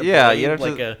spinning the blade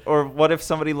like or what if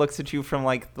somebody looks at you from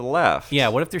like the left? Yeah,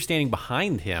 what if they're standing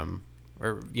behind him,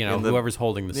 or whoever's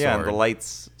holding the sword? Yeah, and the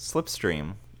light's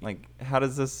slipstream. Like, how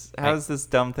is this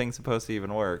dumb thing supposed to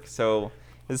even work? So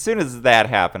as soon as that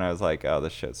happened, I was like, oh,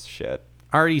 this shit's shit.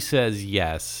 Artie says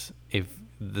yes if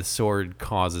the sword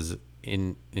causes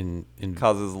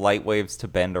causes light waves to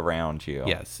bend around you.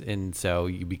 Yes, and so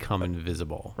you become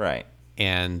invisible. Right.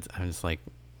 And I'm just like,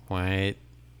 what?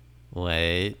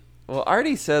 Well,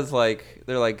 Artie says, like,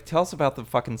 they're like, tell us about the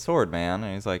fucking sword, man.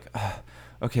 And he's like,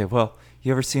 okay, well,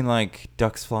 you ever seen, like,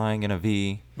 ducks flying in a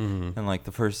V? Mm-hmm. And, like,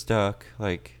 the first duck,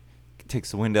 like, takes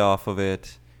the wind off of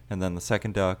it. And then the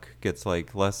second duck gets,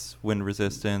 like, less wind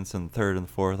resistance. And the third and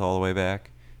the fourth all the way back.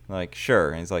 I'm like,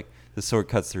 sure. And he's like, the sword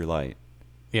cuts through light.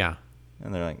 Yeah.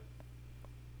 And they're like,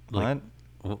 what?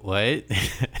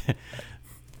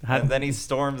 And then he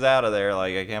storms out of there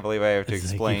like, I can't believe I have to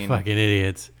explain like, you fucking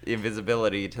idiots.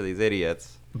 Invisibility to these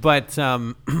idiots. But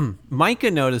Micah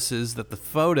notices that the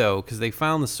photo, because they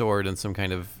found the sword in some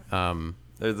kind of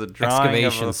there's a drawing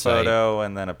of a photo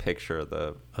and then a picture of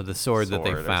the sword that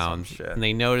they found. And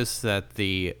they notice that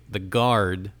the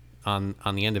guard on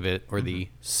the end of it, or the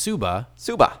Suba,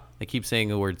 they keep saying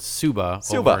the word Suba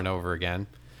over and over again,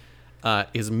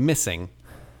 is missing.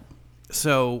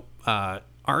 So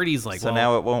Artie's like, so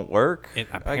now it won't work?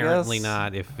 Apparently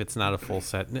not, if it's not a full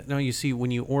set. No, you see, when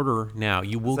you order now,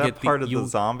 you will get part of the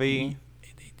zombie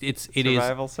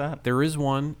survival set? There is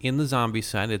one in the zombie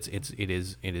set. It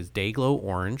is Dayglow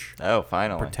Orange. Oh,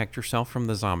 finally. Protect yourself from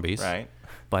the zombies. Right.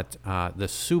 But the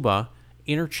Suba,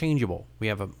 interchangeable. We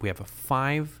have a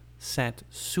 5-set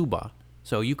Suba.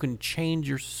 So you can change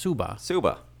your Suba.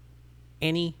 Suba.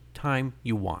 Any time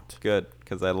you want. Good,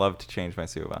 because I love to change my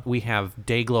Suba. We have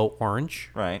Dayglow Orange.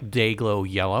 Right. Dayglow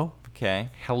Yellow. Okay.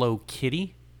 Hello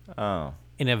Kitty. Oh.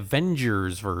 An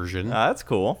Avengers version. That's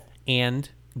cool. And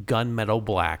Gunmetal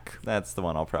Black. That's the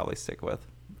one I'll probably stick with.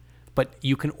 But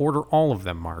you can order all of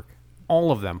them, Mark.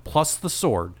 All of them, plus the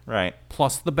sword. Right.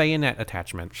 Plus the bayonet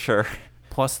attachment. Sure.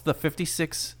 Plus the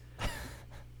 56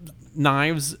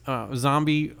 knives,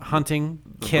 zombie hunting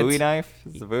kit. Bowie knife?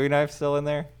 Is the Bowie knife still in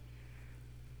there?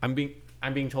 I'm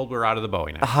being told we're out of the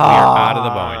Bowie knife. We are out of the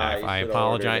Bowie knife. I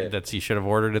apologize. You should have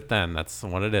ordered it then. That's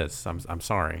what it is. I'm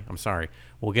sorry.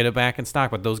 We'll get it back in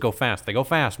stock, but those go fast. They go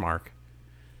fast, Mark.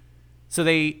 So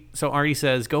Artie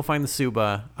says, go find the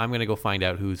Suba. I'm going to go find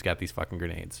out who's got these fucking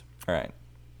grenades. All right.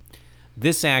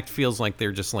 This act feels like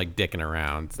they're just like dicking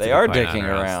around. They are dicking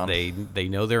around. They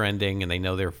know their ending and they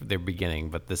know their beginning,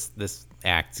 but this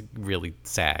act really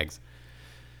sags.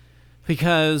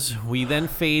 Because we then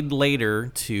fade later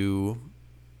to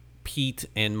Pete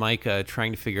and Micah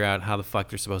trying to figure out how the fuck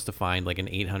they're supposed to find like an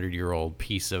 800-year-old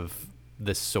piece of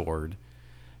this sword.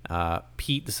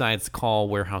 Pete decides to call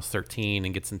Warehouse 13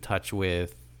 and gets in touch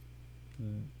with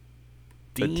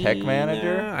the tech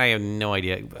manager. I have no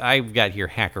idea. I've got here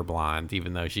Hacker Blonde,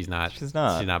 even though she's not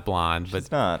blonde.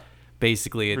 She's not.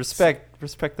 Basically, it's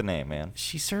respect the name, man.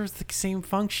 She serves the same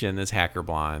function as Hacker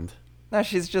Blonde. No,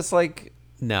 she's just like.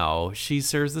 No, she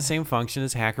serves the same function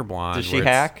as Hacker Blonde. Does she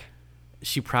hack?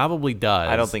 She probably does.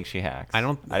 I don't think she hacks. I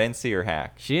didn't see her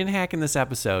hack. She didn't hack in this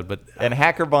episode, but and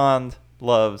Hacker Blonde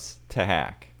loves to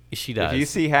hack. She does. If you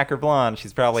see Hacker Blonde,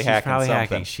 she's probably hacking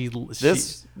something.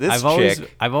 This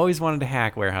chick. I've always wanted to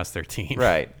hack Warehouse 13.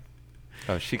 Right.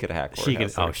 Oh, she could hack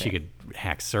Warehouse 13. She could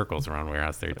hack circles around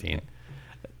Warehouse 13.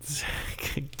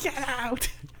 Okay. Get out.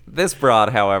 This broad,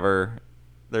 however,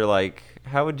 they're like,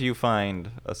 how would you find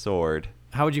a sword?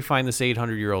 How would you find this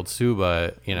 800-year-old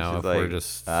Suba, if we're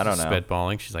just I don't know.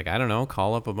 spitballing? She's like, I don't know.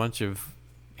 Call up a bunch of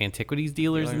antiquities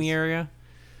dealers in the area.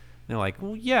 They're like,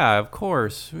 well, yeah, of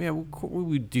course. Yeah, we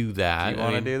would do that. Do you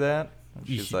want to do that? And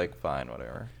she's like, fine,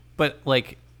 whatever. But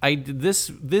like, this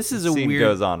is a weird. Scene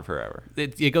goes on forever.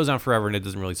 It goes on forever, and it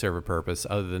doesn't really serve a purpose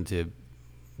other than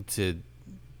to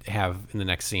have in the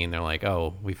next scene. They're like,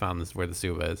 oh, we found this where the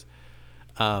Suba is.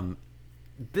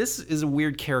 This is a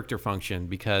weird character function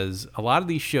because a lot of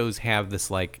these shows have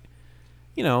this like,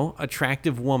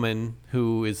 attractive woman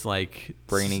who is like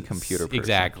brainy computer person.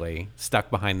 Exactly,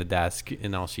 stuck behind the desk,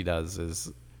 and all she does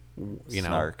is,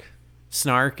 snark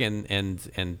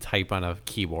and type on a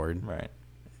keyboard. Right.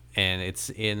 And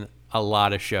it's in a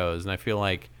lot of shows, and I feel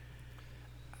like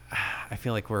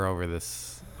we're over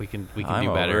this. We can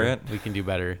do better. We can do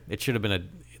better. It should have been it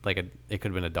could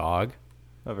have been a dog.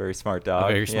 A very smart dog.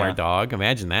 A very smart dog.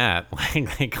 Imagine that.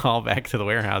 Like call back to the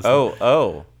warehouse.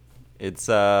 Oh. It's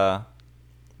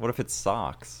what if it's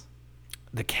Socks?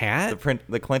 The cat?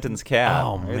 The Clinton's cat.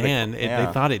 Oh man, they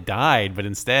thought it died, but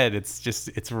instead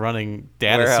it's running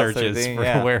data searches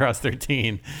for Warehouse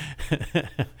 13.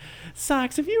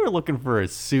 Socks, if you were looking for a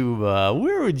Suba,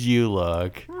 where would you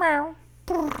look? Meow.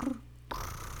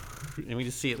 And we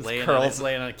just see it laying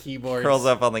on a keyboard. Curls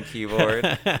up on the keyboard.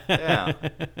 Yeah.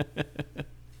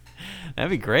 That'd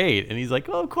be great. And he's like,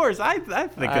 well, of course, I think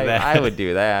of that. I would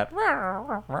do that.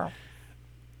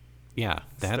 Yeah.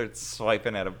 Start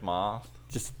swiping at a moth.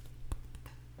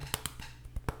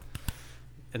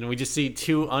 And we just see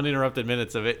 2 uninterrupted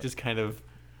minutes of it, just kind of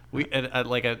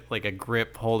like a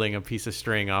grip holding a piece of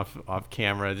string off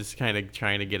camera, just kind of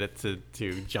trying to get it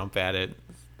to jump at it.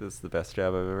 This is the best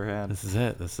job I've ever had. This is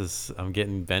it. I'm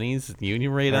getting Benny's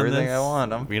union rate on this. Everything I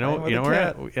want. I'm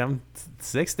I'm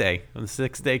 6th day. I'm the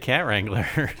 6th day cat wrangler.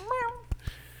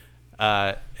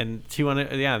 And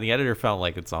the editor felt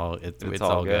like it's all good. It's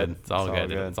all good. It's all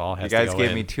good. It's all has to go in. You guys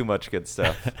gave me too much good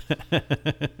stuff.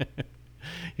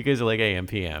 You guys are like AM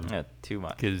PM. Yeah, too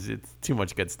much. Because it's too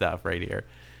much good stuff right here.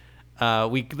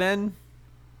 We then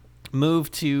move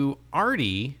to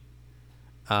Artie,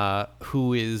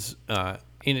 who is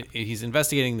he's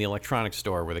investigating the electronics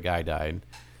store where the guy died, and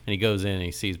he goes in and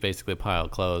he sees basically a pile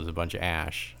of clothes, a bunch of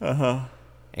ash.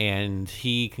 And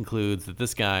he concludes that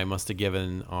this guy must have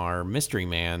given our mystery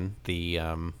man the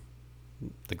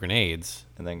grenades,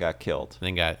 and then got killed.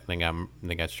 And then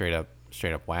got straight up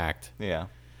whacked. Yeah.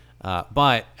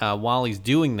 But while he's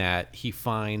doing that, he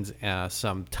finds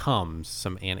some Tums,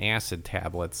 some antacid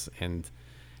tablets, and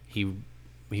he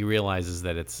realizes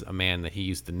that it's a man that he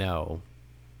used to know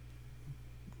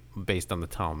based on the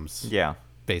Tums. Yeah.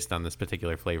 Based on this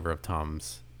particular flavor of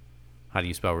Tums. How do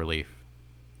you spell relief?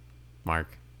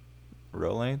 Mark?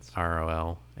 Rolaids?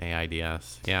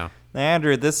 ROLAIDS. Yeah. Now,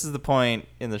 Andrew, this is the point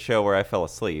in the show where I fell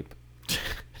asleep.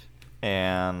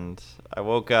 And I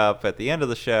woke up at the end of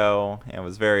the show and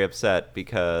was very upset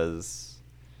because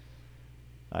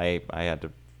I had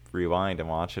to rewind and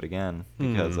watch it again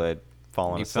because I'd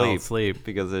fallen asleep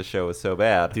because this show was so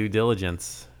bad. Due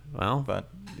diligence. Well, but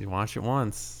you watch it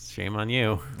once. Shame on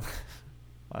you.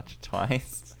 Watch it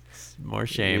twice. More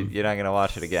shame. You're not gonna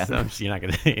watch it again. So you're not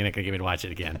gonna get me to watch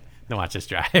it again. Don't watch this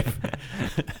drive.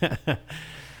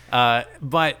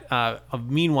 But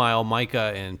meanwhile,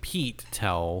 Micah and Pete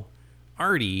tell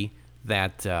Artie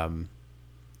that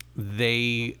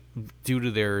they, due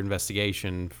to their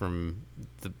investigation from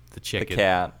the chick, the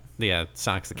cat,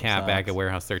 Socks the cat back at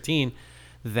Warehouse 13,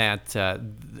 that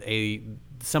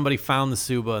somebody found the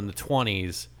Suba in the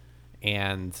 20s,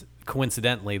 and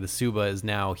coincidentally, the Suba is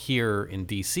now here in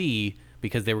D.C.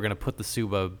 because they were going to put the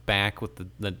Suba back with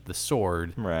the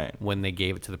sword when they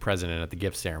gave it to the president at the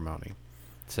gift ceremony.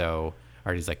 So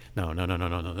Artie's like, no,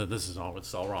 this is all,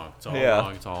 it's all wrong. It's all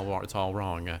wrong. It's all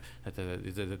wrong.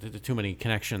 Too many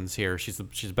connections here. She's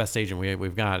the best agent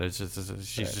we've got.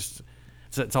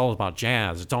 It's all about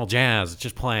jazz. It's all jazz. It's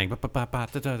just playing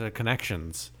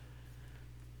connections.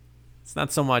 It's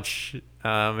not so much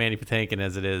Mandy Patinkin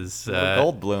as it is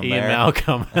Goldblum Ian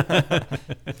Malcolm.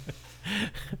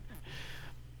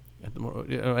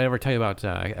 I ever tell you about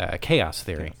Chaos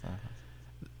Theory?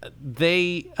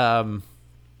 They,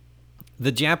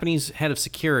 the Japanese head of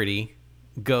security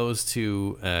goes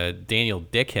to Daniel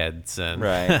Dickheadson.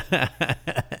 Right.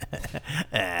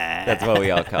 That's what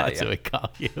we all call you. That's what we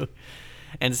call you.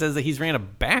 And says that he's ran a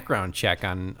background check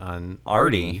on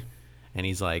Artie. And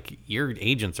he's like, your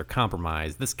agents are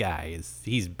compromised. This guy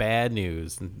he's bad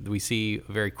news. And we see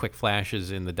very quick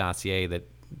flashes in the dossier that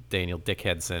Daniel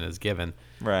Dickheadson is given.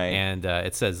 Right. And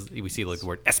it says, we see like the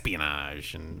word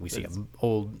espionage, and we see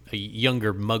a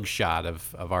younger mugshot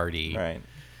of Artie. Right.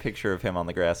 Picture of him on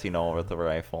the grassy knoll with the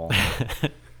rifle.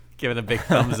 Giving a big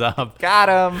thumbs up.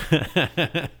 Got him!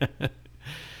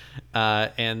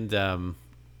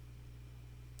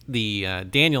 The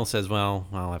Daniel says, well,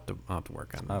 I'll have to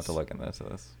work on this. I'll have to look into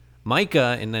this.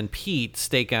 Micah and then Pete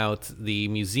stake out the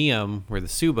museum where the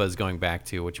Suba is going back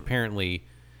to, which apparently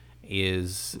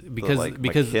is because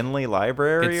McKinley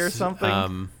Library or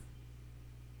something.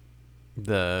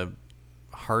 The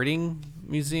Harding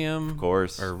Museum, of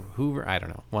course, or Hoover. I don't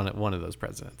know. One of those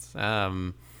presidents.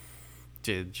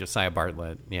 Josiah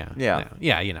Bartlett. Yeah.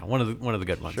 You know, one of the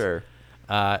good ones. Sure.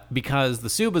 Because the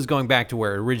Suba is going back to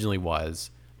where it originally was,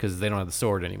 because they don't have the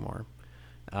sword anymore.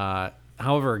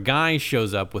 However, a guy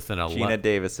shows up with an Gina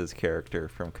Davis's character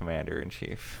from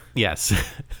Commander-in-Chief. Yes.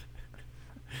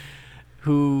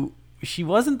 Who, she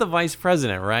wasn't the vice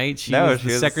president, right? She was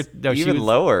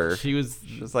lower. She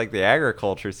was like the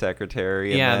agriculture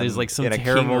secretary. Yeah, there's like some in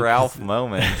terrible King Ralph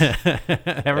moment.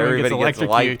 Everybody gets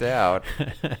wiped out.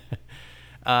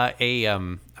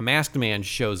 A masked man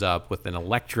shows up with an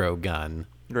electro gun.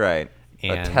 Right.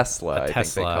 A Tesla, I think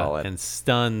they call it. And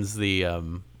stuns the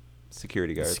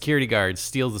security guard. Security guard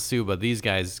steals the Suba. These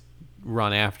guys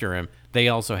run after him. They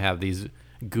also have these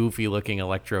goofy-looking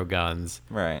electro guns.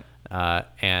 Right.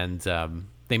 And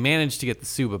they manage to get the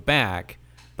Suba back,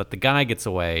 but the guy gets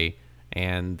away,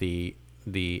 and the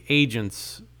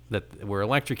agents that were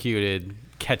electrocuted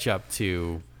catch up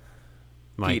to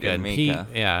Micah and Pete,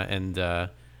 and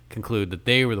conclude that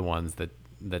they were the ones that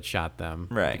shot them.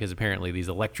 Right. Because apparently these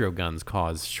electro guns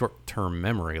cause short-term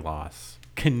memory loss,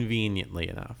 conveniently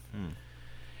enough.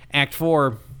 Act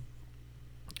 4,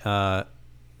 the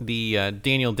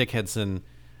Daniel Dickheadson,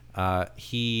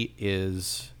 he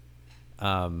is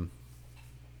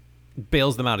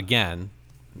bails them out again.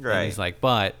 Right. And he's like,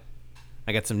 but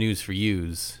I got some news for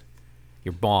yous.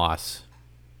 Your boss,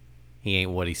 he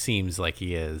ain't what he seems like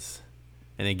he is.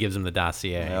 And he gives him the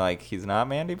dossier. And they're like, he's not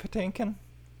Mandy Patinkin?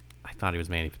 I thought he was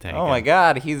Mandy Patinkin. Oh my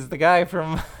God, he's the guy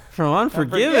from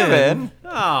Unforgiven.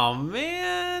 Oh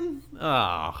man.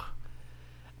 Oh.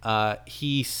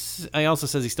 He also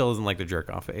says he still doesn't like the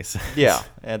jerk off face. Yeah,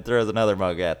 and throws another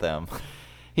mug at them.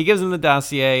 He gives him the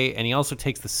dossier, and he also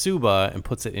takes the Suba and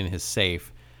puts it in his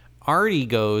safe. Artie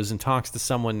goes and talks to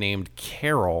someone named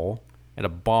Carol at a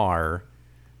bar,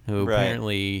 who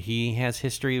apparently he has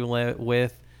history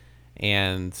with.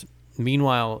 And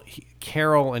meanwhile,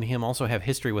 Carol and him also have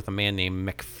history with a man named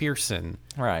McPherson,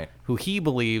 right? Who he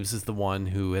believes is the one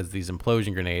who has these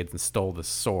implosion grenades and stole the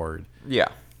sword. Yeah.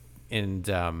 And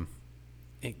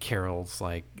Carol's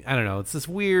like, I don't know, it's this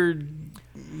weird,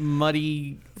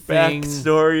 muddy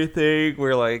backstory thing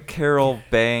where like Carol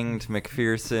banged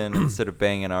McPherson instead of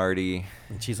banging Artie,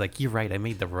 and she's like, "You're right, I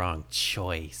made the wrong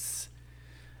choice."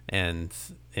 And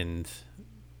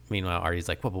Meanwhile, Artie's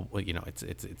like, well,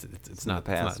 it's not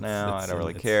the past now. I don't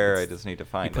really care. I just need to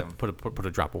find him. Put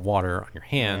a drop of water on your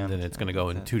hand, and it's going to go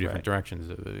in two different directions.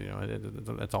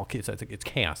 That's all. It's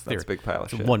chaos. That's a big pile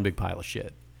of shit. One big pile of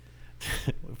shit.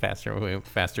 Faster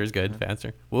is good.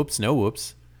 Faster. Whoops. No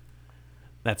whoops.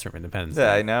 That's from Independence Day.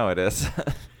 Yeah, I know it is.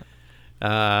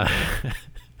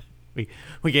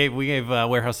 We gave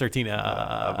Warehouse 13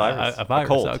 a virus,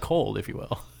 a cold, if you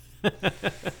will.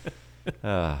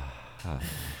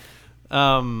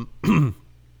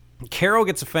 Carol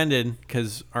gets offended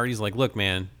because Artie's like, look,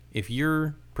 man, if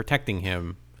you're protecting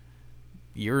him,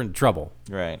 you're in trouble.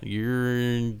 Right. You're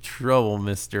in trouble,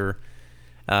 mister.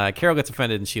 Carol gets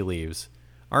offended and she leaves.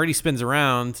 Artie spins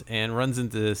around and runs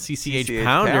into CCH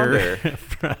Pounder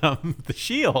from The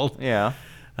Shield. Yeah.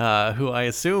 Who I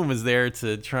assume is there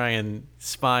to try and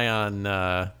spy on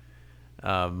Michael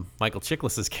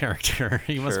Chiklis's character.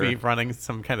 He must be running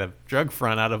some kind of drug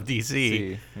front out of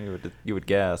DC. You would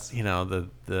guess.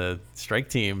 The strike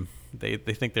team, they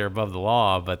think they're above the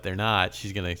law, but they're not.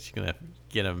 She's gonna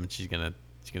get him. She's gonna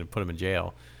put him in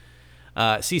jail.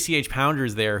 CCH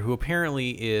Pounder's there, who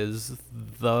apparently is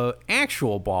the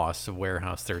actual boss of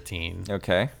Warehouse 13.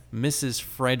 Okay. Mrs.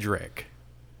 Frederick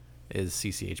is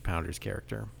CCH Pounder's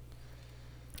character.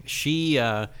 She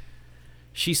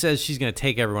says she's going to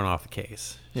take everyone off the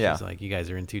case. She's like, you guys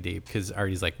are in too deep. Because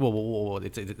Artie's like, whoa,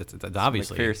 it's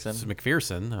obviously it's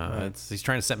McPherson. He's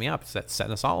trying to set me up,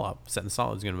 setting us all up. Setting us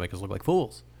all is going to make us look like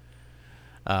fools.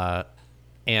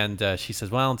 And she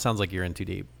says, well, it sounds like you're in too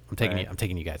deep. I'm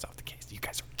taking you guys off the case. You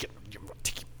guys are I'm going to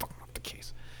take you fucking off the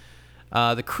case.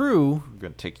 The crew. I'm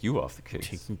going to take you off the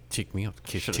case. Take me off the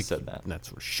case. Should have said that.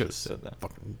 That's what should have said that.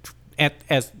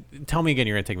 Tell me again,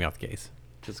 you're going to take me off the case.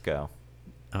 Just go.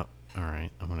 Oh, all right.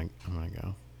 I'm gonna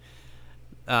go.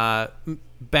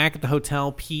 Back at the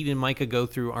hotel, Pete and Micah go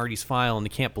through Artie's file, and they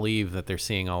can't believe that they're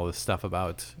seeing all this stuff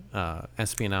about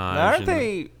espionage. Now, aren't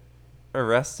they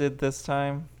arrested this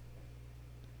time?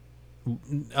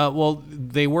 Well,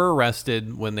 they were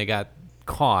arrested when they got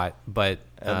caught, but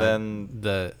then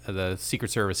the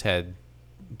Secret Service head,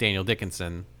 Daniel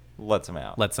Dickinson, lets them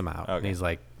out. Okay. And he's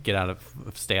like,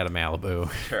 stay out of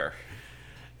Malibu. Sure.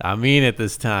 I mean it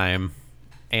this time.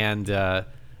 And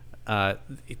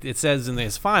it says in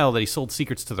his file that he sold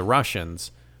secrets to the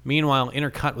Russians. Meanwhile,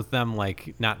 intercut with them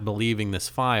like not believing this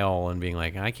file and being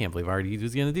like, I can't believe Artie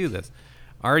was going to do this.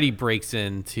 Artie breaks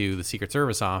into the Secret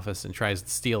Service office and tries to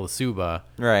steal the Suba.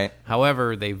 Right.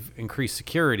 However, they've increased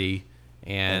security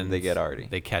and they get Artie.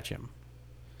 They catch him.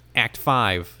 Act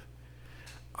 5.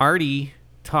 Artie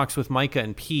talks with Micah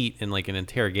and Pete in like an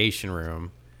interrogation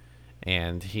room,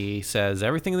 and he says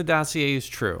everything in the dossier is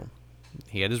true.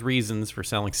 He had his reasons for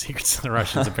selling secrets to the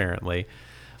Russians, apparently,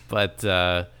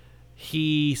 but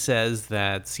he says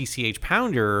that CCH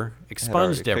Pounder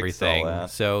expunged everything,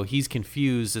 so he's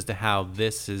confused as to how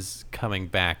this is coming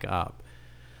back up.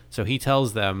 So he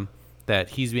tells them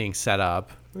that he's being set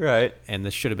up, right, and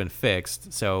this should have been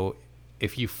fixed. So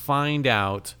if you find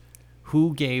out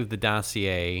who gave the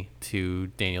dossier to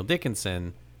Daniel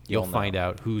Dickinson, you'll find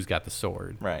out who's got the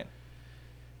sword. Right.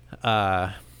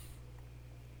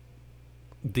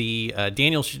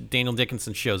 Daniel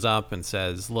Dickinson shows up and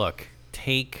says, "Look,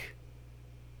 take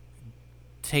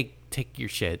your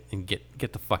shit and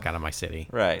get the fuck out of my city.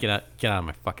 Right. Get out of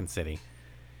my fucking city."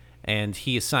 And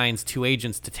he assigns 2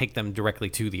 agents to take them directly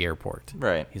to the airport.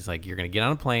 Right. He's like, "You're gonna get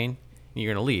on a plane and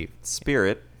you're gonna leave."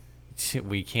 Spirit.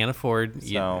 We can't afford.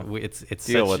 So it's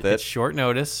deal with it. It's short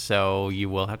notice, so you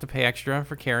will have to pay extra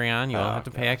for carry-on. You will have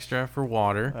to pay extra for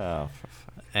water. Oh.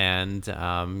 And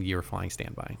you're flying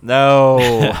standby. No.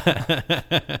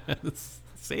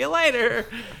 See you later.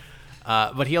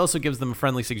 But he also gives them a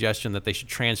friendly suggestion that they should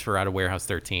transfer out of Warehouse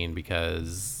 13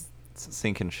 because it's a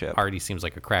sinking ship. Artie seems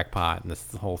like a crackpot, and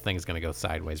this whole thing is going to go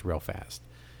sideways real fast.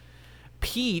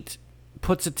 Pete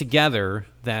puts it together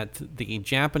that the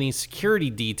Japanese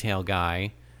security detail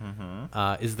guy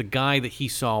is the guy that he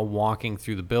saw walking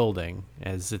through the building,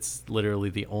 as it's literally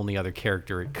the only other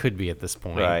character it could be at this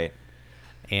point. Right.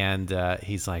 And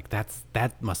he's like,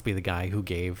 that must be the guy who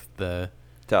gave the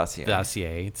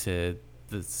dossier to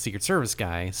the Secret Service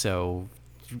guy. So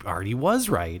Artie was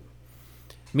right.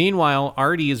 Meanwhile,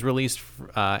 Artie is released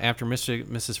after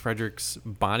Mrs. Frederick's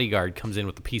bodyguard comes in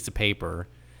with a piece of paper,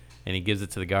 and he gives it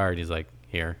to the guard. He's like,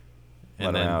 "Here,"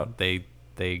 and then they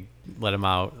let him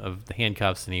out of the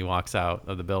handcuffs, and he walks out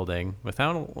of the building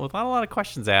without a lot of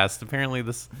questions asked. Apparently,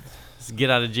 this get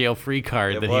out of jail free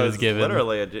card that he was given.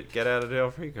 Literally a get out of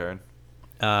jail free card.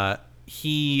 It's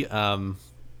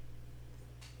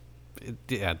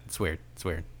weird. It's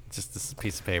just this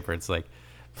piece of paper. It's like,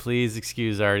 Please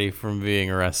excuse Artie from being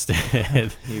arrested.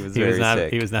 He was very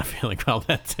sick. He was not feeling well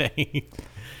that day.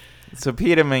 So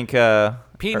Pete and Minka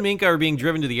are being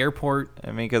driven to the airport.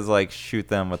 And Minka's like, shoot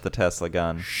them with the Tesla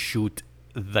gun. Shoot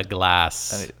the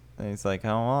glass. And he's like, I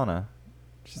don't wanna.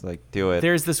 She's like, do it.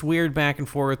 There's this weird back and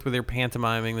forth where they're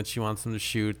pantomiming that she wants them to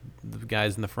shoot the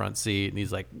guys in the front seat, and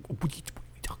he's like, what are you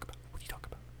talking about? What are you talking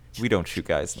about? We don't shoot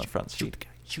guys in the front seat.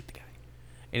 Shoot the guy.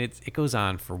 And it goes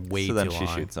on for way too long. So then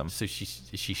she shoots him. So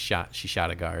she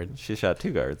shot a guard. She shot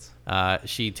 2 guards.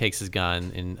 She takes his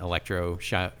gun and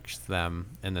electroshocks them,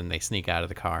 and then they sneak out of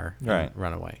the car and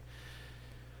run away.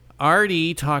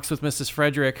 Artie talks with Mrs.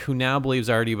 Frederick, who now believes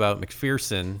Artie about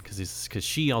McPherson because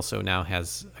she also now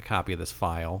has a copy of this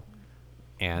file,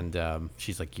 and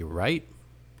she's like, "You're right.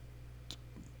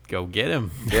 Go get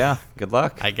him." Yeah. Good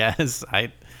luck. I guess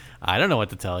I don't know what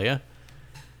to tell you.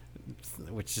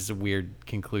 Which is a weird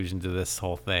conclusion to this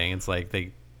whole thing. It's like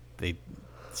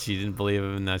she didn't believe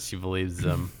him, now she believes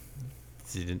him.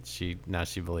 Now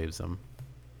she believes him.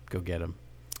 Go get him.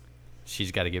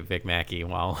 She's got to get Vic Mackey.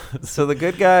 So the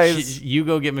good guys, you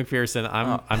go get McPherson.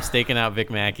 I'm staking out Vic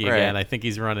Mackey again. I think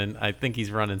he's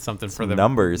running something for the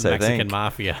numbers. Mexican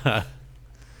mafia.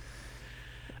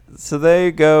 So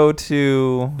they go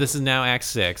to. This is now Act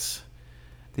 6.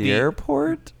 The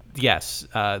airport. Yes.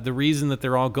 The reason that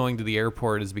they're all going to the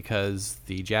airport is because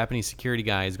the Japanese security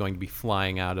guy is going to be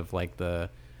flying out of like the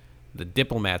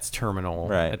diplomats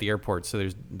terminal at the airport. So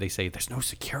they say there's no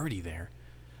security there.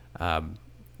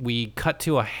 We cut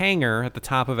to a hangar at the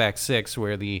top of Act 6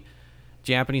 where the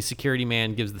Japanese security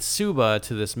man gives the Tsuba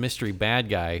to this mystery bad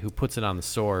guy who puts it on the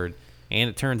sword, and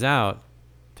it turns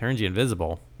you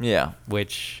invisible. Yeah.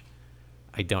 Which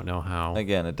I don't know how.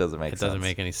 Again, it doesn't make sense. It doesn't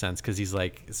make any sense because he's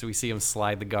like, so we see him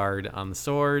slide the guard on the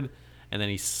sword, and then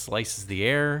he slices the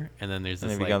air, and then there's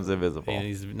this, and he becomes invisible.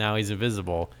 And now he's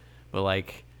invisible, but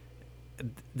like,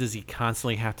 does he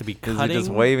constantly have to be cutting? Is he just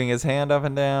waving his hand up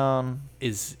and down?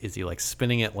 Is he like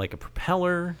spinning it like a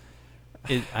propeller?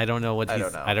 I don't know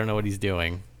what he's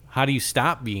doing. How do you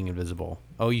stop being invisible?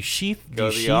 Oh, you sheath. Go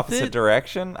the opposite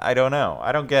direction. I don't know.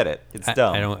 I don't get it. It's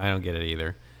dumb. I don't get it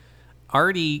either.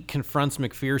 Artie confronts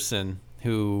McPherson,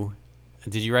 who...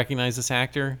 Did you recognize this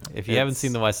actor? If you haven't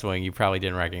seen The West Wing, you probably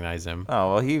didn't recognize him.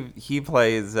 Oh, well, he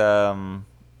plays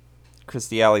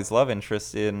Kirstie Alley's love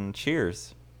interest in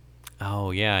Cheers.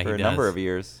 Oh, yeah, he does. For a number of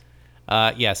years.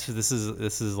 Yes, this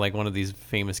is like one of these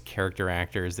famous character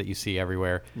actors that you see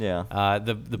everywhere. Yeah.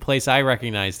 The place I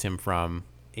recognized him from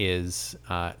is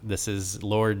this is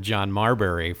Lord John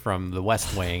Marbury from The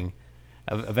West Wing.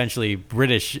 Eventually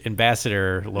British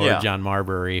ambassador Lord John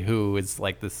Marbury, who is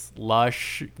like this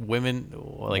lush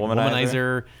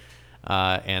womanizer,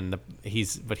 and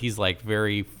he's like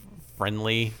very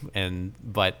friendly,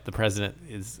 but the president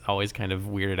is always kind of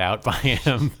weirded out by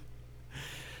him.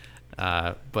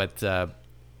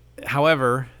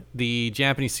 However, the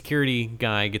Japanese security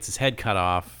guy gets his head cut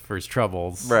off for his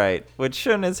troubles. Right. Which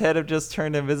shouldn't his head have just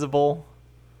turned invisible?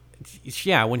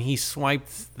 Yeah, when he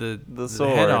swiped the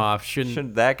head off,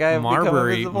 shouldn't that guy have become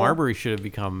invisible? Marbury should have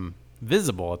become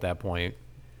visible at that point.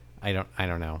 I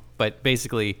don't know, but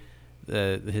basically,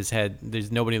 his head.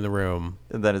 There's nobody in the room,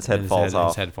 and then his head falls off.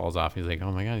 His head falls off. He's like,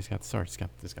 "Oh my god, he's got the sword. He's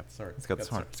got the sword. He's got the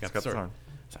sword. He's got the sword."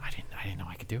 So I didn't know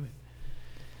I could do it.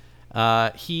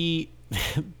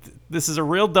 This is a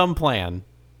real dumb plan,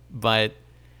 but.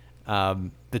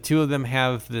 The two of them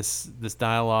have this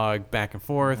dialogue back and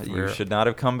forth. You should not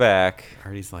have come back.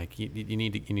 Artie's like, you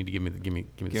need to give me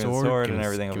the sword, and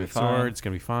everything will be fine. It's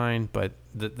gonna be fine. But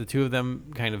the two of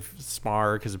them kind of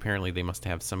spar because apparently they must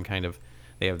have some kind of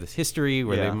they have this history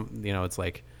where they it's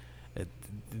like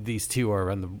these two are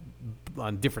on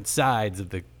different sides of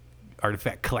the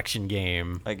artifact collection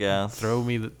game. I guess. Throw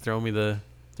me the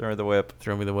whip.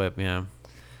 Throw me the whip. Yeah,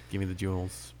 give me the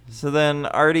jewels. So then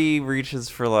Artie reaches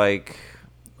for like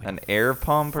an air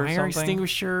pump or fire something,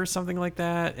 extinguisher or something like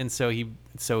that, and so he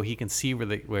can see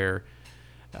where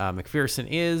McPherson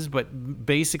is. But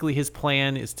basically, his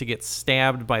plan is to get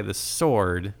stabbed by the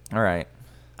sword. All right.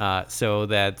 So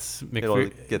that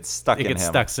it gets stuck in him.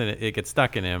 It gets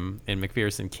stuck in him, and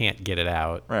McPherson can't get it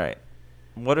out. Right.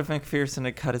 What if McPherson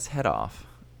had cut his head off?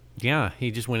 Yeah, he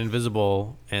just went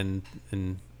invisible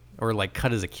or like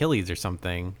cut his Achilles or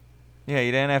something. Yeah,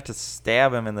 you didn't have to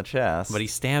stab him in the chest. But he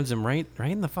stabs him right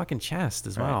in the fucking chest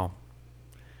as well.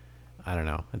 I don't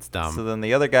know. It's dumb. So then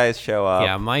the other guys show up.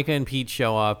 Yeah, Micah and Pete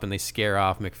show up, and they scare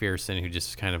off McPherson, who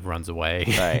just kind of runs away.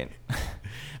 Right.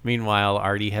 Meanwhile,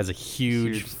 Artie has a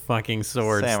huge fucking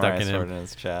sword stuck in him. Sword in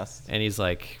his chest. And he's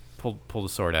like, pull the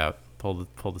sword out.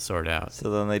 pull the sword out. So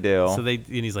then they do. And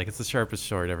he's like, it's the sharpest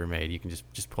sword ever made. You can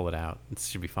just pull it out. It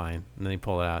should be fine. And then they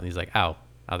pull it out, and he's like, ow,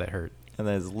 that hurt. And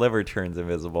then his liver turns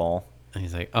invisible. And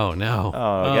he's like, oh no.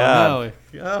 Oh God.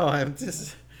 No. Oh, I'm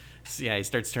just. So, yeah, he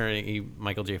starts turning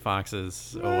Michael J.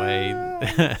 Fox's away.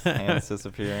 His hands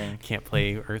disappearing. Can't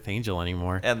play Earth Angel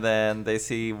anymore. And then they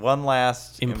see one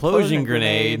last implosion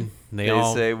grenade. They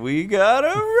say, we gotta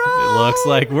run. It looks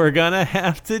like we're gonna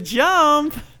have to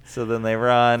jump. So then they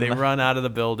run. They run out of the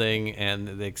building, and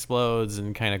it explodes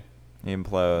and kind of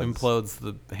implodes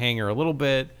the hangar a little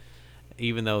bit,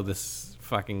 even though this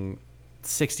fucking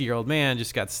 60-year-old man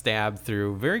just got stabbed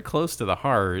through very close to the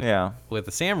heart with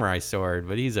a samurai sword,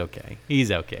 but he's okay.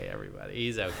 He's okay, everybody.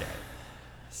 He's okay.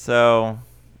 So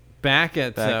back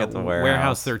at the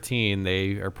Warehouse 13,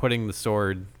 they are putting the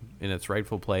sword in its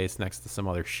rightful place next to some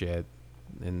other shit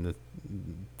in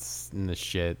the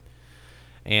shit.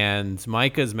 And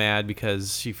Micah's mad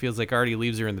because she feels like Artie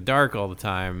leaves her in the dark all the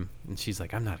time, and she's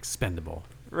like, I'm not expendable.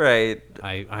 Right.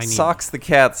 I need... Socks the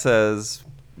cat says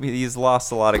he's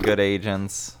lost a lot of good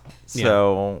agents,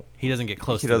 so he doesn't get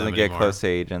close. Close to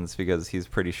agents because he's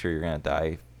pretty sure you're gonna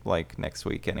die like next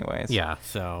week, anyways. Yeah.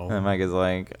 So. And Mike is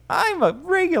like, I'm a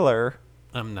regular.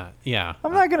 I'm not. Yeah.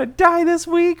 I'm not gonna die this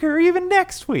week or even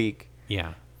next week.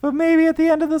 Yeah. But maybe at the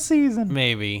end of the season.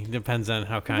 Maybe depends on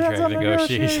how contract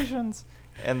negotiations.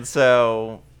 And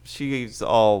so she's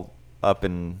all up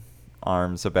in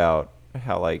arms about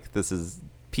how like this is.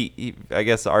 I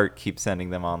guess Art keeps sending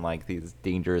them on like these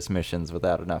dangerous missions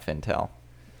without enough intel.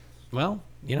 Well,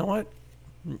 you know what?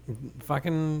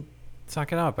 Fucking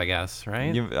suck it up, I guess,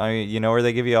 right? You know where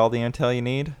they give you all the intel you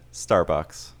need?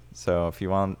 Starbucks. So if you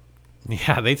want,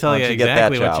 they tell you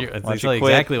exactly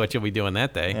exactly what you'll be doing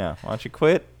that day. Yeah. Why don't you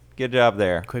quit? Get a job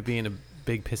there. Quit being a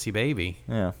big pissy baby.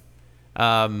 Yeah.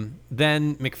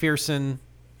 Then McPherson.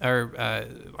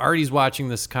 Artie's watching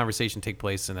this conversation take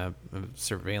place in a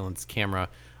surveillance camera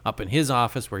up in his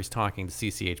office where he's talking to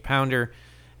CCH Pounder,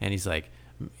 and he's like,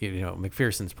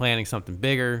 McPherson's planning something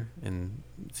bigger, and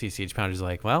CCH Pounder's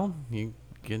like, well, you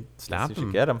can stop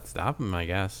him. Get him. Stop him, I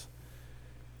guess.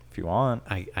 If you want.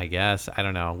 I guess. I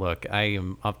don't know. Look, I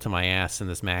am up to my ass in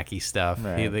this Mackey stuff.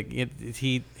 Right.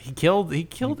 He killed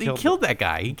that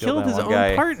guy. He killed his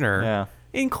own partner. Yeah.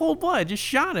 In cold blood, just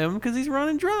shot him because he's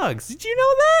running drugs. Did you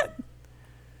know that?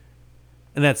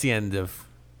 And that's the end of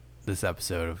this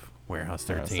episode of Warehouse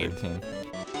 13.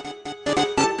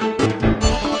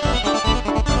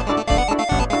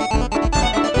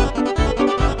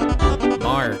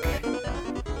 Mark,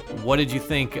 what did you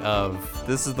think of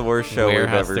This is the worst show we've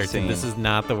ever 13? seen. This is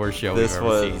not the worst show we've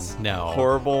ever seen. No.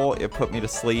 Horrible. It put me to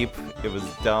sleep. It was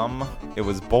dumb. It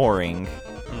was boring.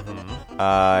 Mm-hmm.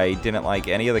 I didn't like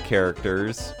any of the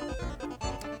characters.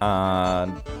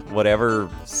 Whatever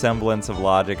semblance of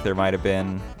logic there might have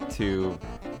been to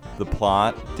the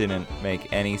plot didn't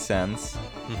make any sense.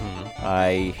 Mm-hmm.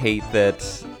 I hate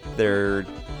that they're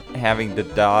having to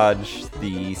dodge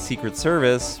the Secret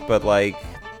Service, but like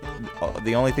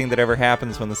the only thing that ever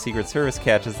happens when the Secret Service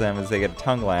catches them is they get a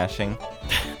tongue lashing.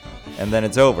 And then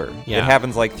it's over. Yeah. It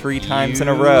happens like 3 times in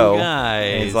a row.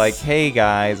 And he's like, hey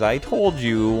guys, I told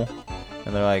you.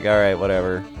 And they're like, all right,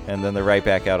 whatever. And then they're right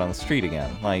back out on the street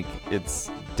again. Like,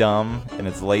 it's dumb, and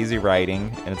it's lazy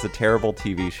writing, and it's a terrible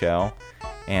TV show.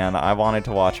 And I wanted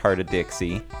to watch Heart of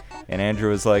Dixie. And Andrew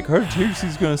was like, Heart of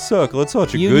Dixie's going to suck. Let's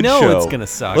watch a good show. You know it's going to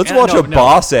suck. Let's watch a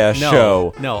boss-ass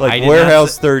show. No, like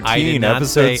Warehouse 13,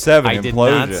 Episode 7, Implosion. I did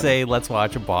not say, let's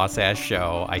watch a boss-ass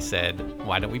show. I said,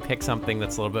 why don't we pick something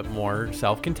that's a little bit more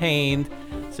self-contained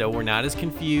so we're not as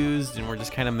confused and we're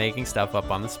just kind of making stuff up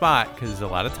on the spot? Because a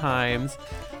lot of times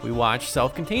we watch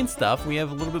self-contained stuff, we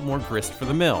have a little bit more grist for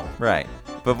the mill. Right.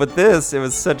 But with this, it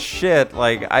was such shit,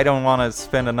 like, I don't want to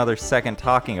spend another second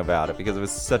talking about it because it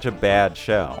was such a bad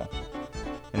show.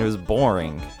 And it was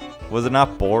boring. Was it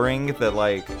not boring that,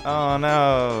 like, oh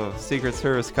no, Secret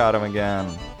Service caught him again.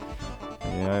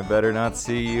 I better not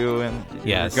see you, and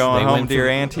you're going home to your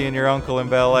auntie and your uncle in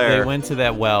Bel Air. They went to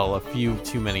that well a few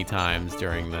too many times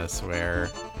during this where...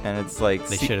 And it's like...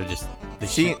 They should have just...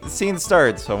 Scene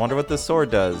starts. I wonder what this sword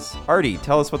does. Artie,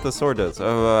 tell us what the sword does.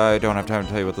 Oh, I don't have time to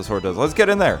tell you what the sword does. Let's get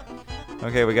in there.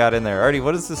 Okay, we got in there. Artie,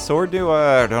 what does the sword do?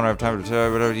 I don't have time to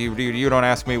tell you. You don't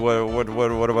ask me what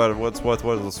about what's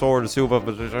the sword do,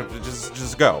 but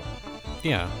just go.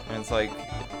 Yeah. And it's like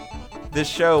this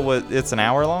show it's an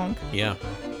hour long. Yeah.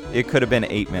 It could have been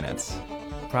 8 minutes.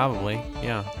 Probably.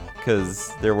 Yeah.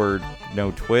 Because there were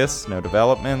no twists, no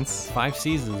developments. 5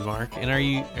 seasons, Mark. And are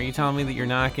you telling me that you're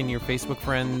knocking your Facebook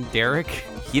friend Derek?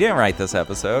 He didn't write this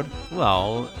episode.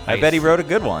 Well, I bet he wrote a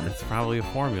good one. It's probably a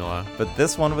formula. But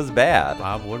this one was bad.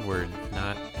 Bob Woodward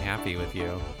not happy with you.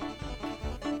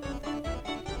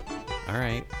 All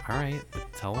right.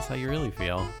 Tell us how you really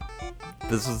feel.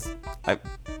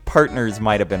 Partners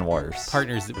might have been worse.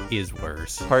 Partners is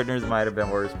worse. Partners might have been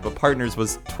worse, but Partners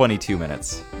was 22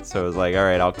 minutes. So it was like, all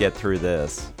right, I'll get through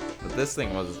this. But this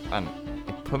thing was,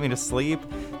 it put me to sleep.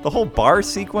 The whole bar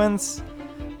sequence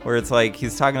where it's like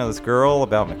he's talking to this girl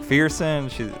about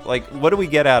McPherson. She's like, what do we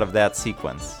get out of that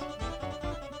sequence?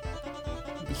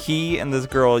 He and this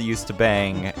girl used to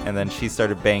bang, and then she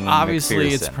started banging Obviously,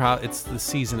 McPherson. it's the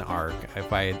season arc.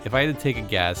 If I had to take a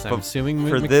guess, I'm assuming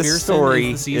for McPherson this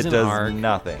story, is the season it does arc,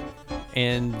 nothing.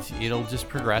 And it'll just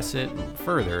progress it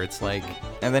further. It's like...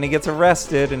 And then he gets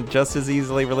arrested and just as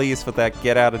easily released with that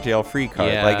get-out-of-jail-free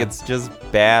card. Yeah. Like, it's just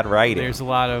bad writing. There's a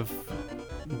lot of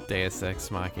Deus Ex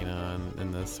Machina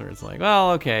in this, where it's like,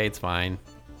 well, okay, it's fine.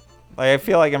 Like, I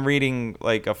feel like I'm reading,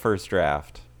 like, a first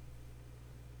draft.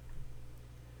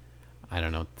 I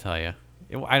don't know what to tell you.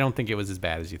 I don't think it was as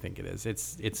bad as you think it is. It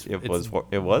was dumb,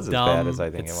 as bad as I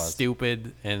think it was. It's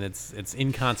stupid, and it's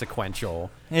inconsequential.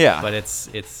 Yeah. But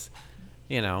it's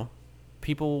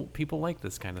people like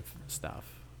this kind of stuff.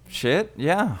 Shit,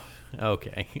 yeah.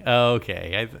 Okay.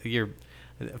 I feel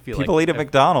people eat at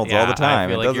McDonald's all the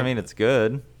time. It doesn't mean it's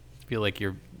good. I feel like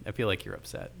you're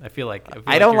upset.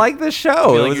 I don't like this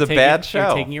show. It was a bad show.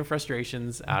 You're taking your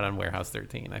frustrations out on Warehouse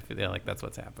 13. I feel like that's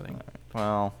what's happening. Right.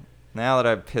 Well, now that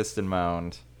I've pissed and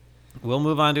moaned, we'll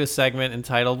move on to a segment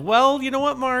entitled, well, you know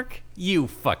what, Mark? You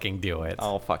fucking do it.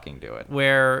 I'll fucking do it.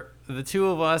 Where the two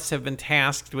of us have been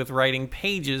tasked with writing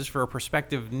pages for a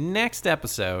prospective next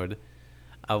episode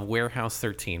of Warehouse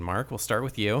 13. Mark, we'll start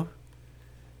with you.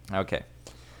 Okay.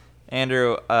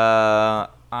 Andrew,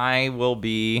 I will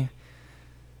be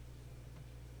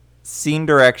scene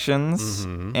directions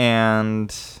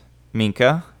and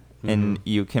Minka, and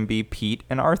you can be Pete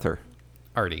and Arthur.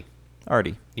 Artie.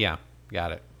 Yeah,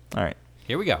 got it. All right.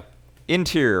 Here we go.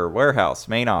 Interior, warehouse,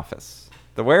 main office.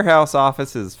 The warehouse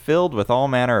office is filled with all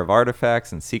manner of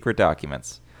artifacts and secret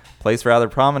documents. Placed rather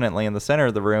prominently in the center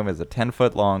of the room is a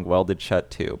 10-foot-long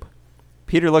welded-shut tube.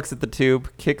 Peter looks at the tube,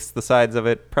 kicks the sides of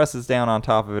it, presses down on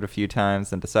top of it a few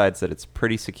times, and decides that it's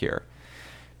pretty secure.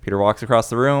 Peter walks across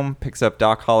the room, picks up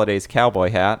Doc Holliday's cowboy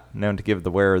hat, known to give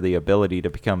the wearer the ability to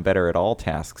become better at all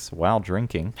tasks while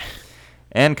drinking,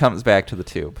 and comes back to the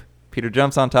tube. Peter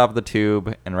jumps on top of the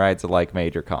tube and rides it like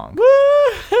Major Kong.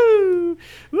 Woohoo!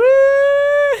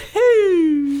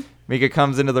 Woohoo! Mika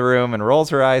comes into the room and rolls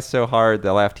her eyes so hard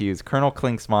they'll have to use Colonel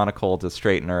Klink's monocle to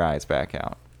straighten her eyes back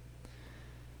out.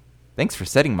 Thanks for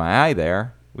setting my eye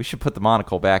there. We should put the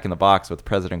monocle back in the box with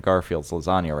President Garfield's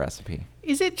lasagna recipe.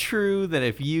 Is it true that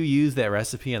if you use that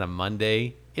recipe on a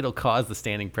Monday, it'll cause the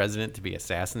standing president to be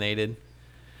assassinated?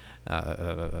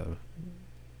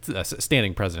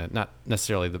 Standing president, not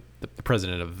necessarily the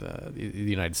president of the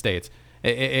United States.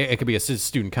 It could be a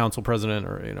student council president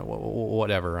or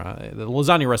whatever. The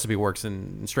lasagna recipe works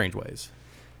in strange ways.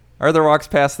 Arthur walks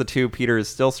past the tube Peter is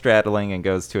still straddling and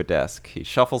goes to a desk. He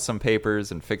shuffles some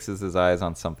papers and fixes his eyes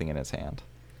on something in his hand.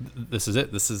 This is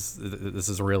it. This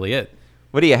is really it.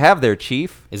 What do you have there,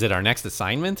 Chief? Is it our next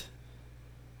assignment?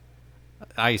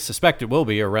 I suspect it will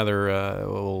be, or rather,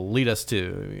 will lead us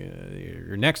to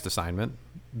your next assignment.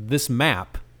 This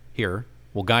map here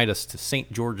will guide us to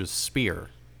St. George's Spear.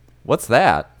 What's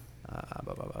that?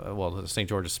 Well, the St.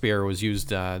 George's Spear was used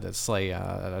to slay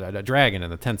a dragon in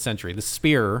the 10th century. The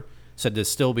spear, said to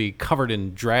still be covered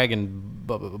in dragon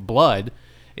blood,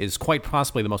 is quite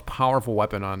possibly the most powerful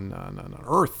weapon on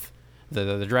Earth.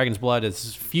 The dragon's blood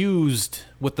is fused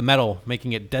with the metal,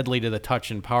 making it deadly to the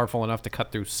touch and powerful enough to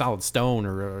cut through solid stone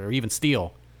or even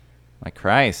steel. My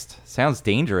Christ. Sounds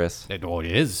dangerous. It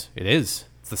is. It's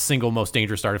the single most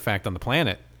dangerous artifact on the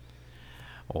planet.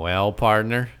 Well,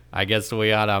 partner, I guess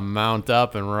we ought to mount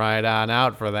up and ride on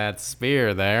out for that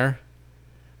spear there.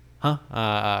 Huh?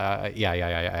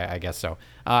 Yeah, I guess so.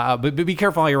 But be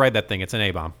careful how you ride that thing. It's an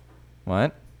A-bomb.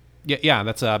 What? Yeah,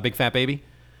 that's a big fat baby.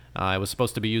 It was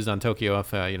supposed to be used on Tokyo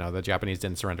if, the Japanese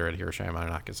didn't surrender at Hiroshima and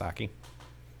Nagasaki.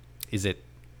 Is it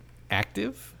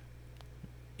active?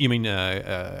 You mean,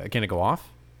 can it go off?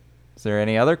 Is there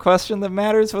any other question that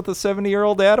matters with a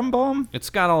 70-year-old atom bomb? It's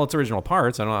got all its original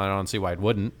parts. I don't see why it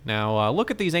wouldn't. Now,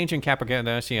 look at these ancient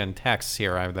Cappadocian texts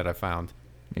here that I found.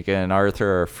 Mika and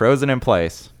Arthur are frozen in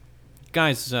place.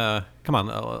 Guys, come on.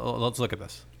 Let's look at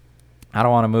this. I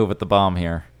don't want to move with the bomb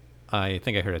here. I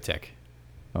think I heard a tick.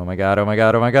 Oh, my God.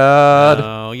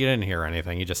 No, you didn't hear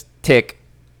anything. You just... Tick.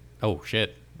 Oh,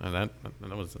 shit. That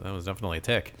was definitely a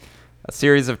tick. A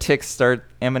series of ticks start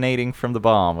emanating from the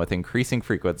bomb with increasing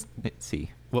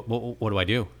frequency. What do I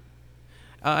do?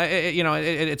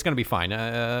 it's going to be fine.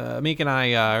 Meek and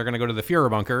I are going to go to the Führer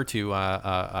bunker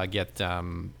to get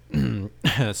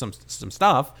some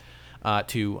stuff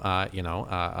to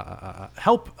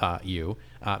help you.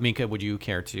 Minka, would you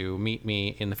care to meet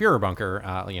me in the Führer bunker?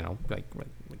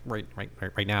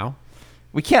 Right now.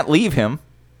 We can't leave him.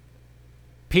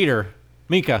 Peter,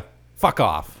 Minka, fuck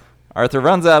off. Arthur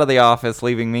runs out of the office,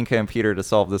 leaving Minka and Peter to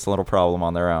solve this little problem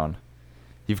on their own.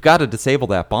 You've got to disable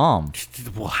that bomb.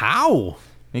 Well, how?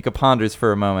 Minka ponders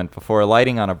for a moment before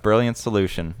alighting on a brilliant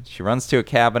solution. She runs to a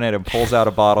cabinet and pulls out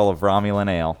a bottle of Romulan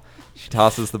ale. She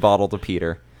tosses the bottle to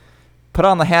Peter. Put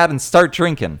on the hat and start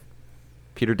drinking.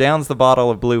 Peter downs the bottle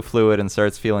of blue fluid and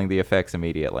starts feeling the effects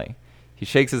immediately. He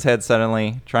shakes his head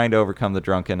suddenly, trying to overcome the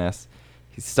drunkenness.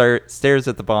 He stares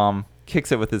at the bomb,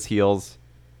 kicks it with his heels,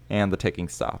 and the ticking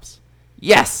stops.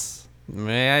 Yes!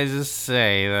 May I just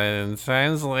say that in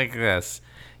times like this,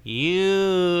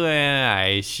 you and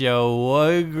I show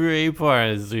what great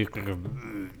partners we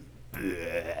can.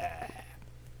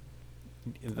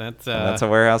 That's a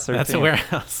Warehouse 13. That's a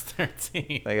Warehouse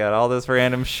 13. They got all this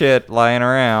random shit lying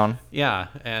around. Yeah,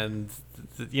 and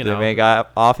they make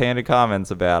offhanded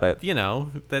comments about it.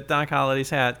 That Doc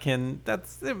Holliday's hat that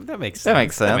makes sense. That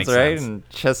makes sense, right? Sense. And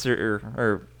Chester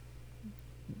or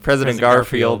President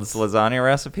Garfield's lasagna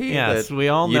recipe. Yes, we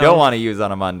all know. You don't want to use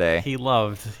on a Monday. He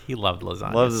loved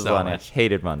lasagna. Loves so lasagna. Much.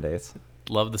 Hated Mondays.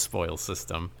 Loved the spoil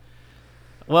system.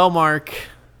 Well, Mark,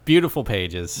 beautiful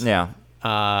pages. Yeah.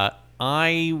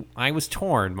 I was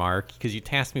torn, Mark, because you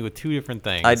tasked me with two different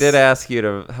things. I did ask you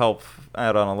to help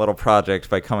out on a little project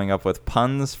by coming up with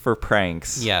puns for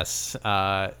pranks. Yes.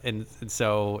 And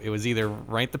so it was either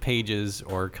write the pages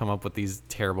or come up with these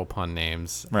terrible pun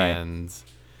names. Right. And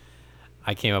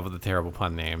I came up with the terrible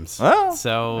pun names. Well,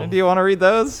 so do you want to read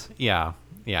those? Yeah.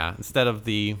 Instead of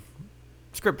the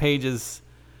script pages,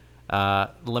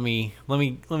 let me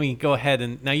go ahead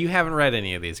and now you haven't read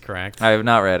any of these, correct? I have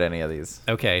not read any of these.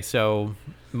 Okay, so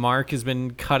Mark has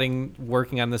been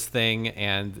working on this thing,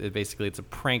 and it's a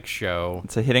prank show.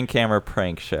 It's a hidden camera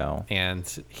prank show,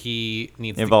 and he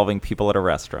needs involving people at a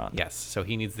restaurant. Yes, so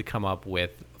he needs to come up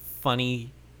with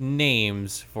funny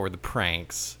names for the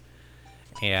pranks,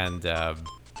 and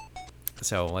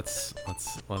so let's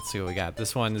see what we got.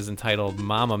 This one is entitled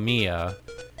Mamma Mia.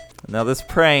 Now, this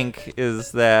prank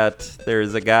is that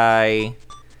there's a guy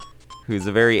who's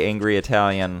a very angry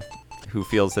Italian who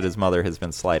feels that his mother has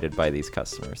been slighted by these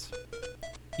customers.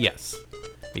 Yes,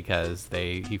 because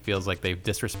he feels like they've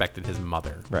disrespected his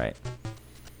mother. Right.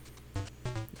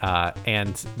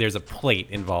 And there's a plate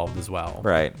involved as well.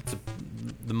 Right.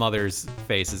 The mother's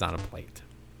face is on a plate.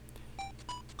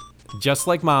 Just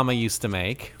like Mama used to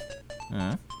make.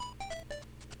 Mm.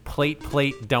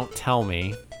 Plate, don't tell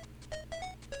me.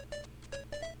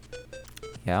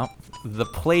 Yeah. The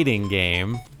plating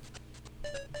game.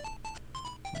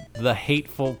 The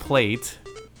hateful plate.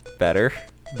 Better.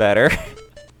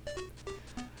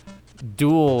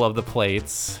 Duel of the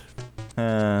plates.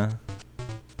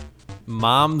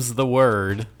 Mom's the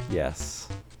word. Yes.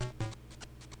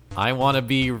 I want to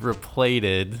be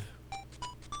replated.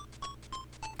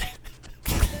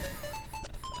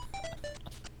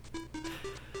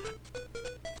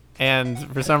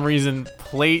 And for some reason,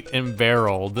 plate and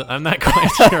barreled. I'm not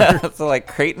quite sure. So like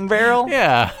crate and barrel?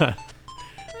 Yeah.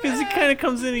 Because it kind of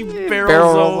comes in, he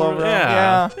barrels over.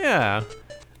 Yeah.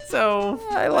 So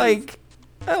I like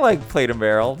plate and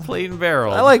barrel. Plate and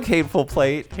barrel. I like hateful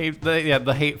plate.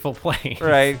 The hateful plate.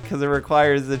 Right, because it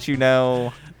requires that you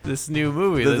know this new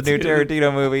movie. This new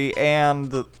Tarantino movie and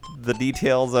the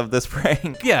details of this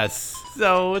prank. Yes.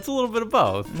 So it's a little bit of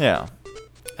both. Yeah.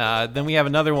 Then we have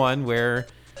another one where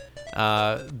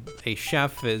a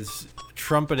chef is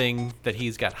trumpeting that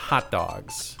he's got hot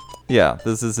dogs. Yeah,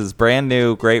 this is his brand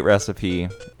new great recipe,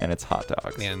 and it's hot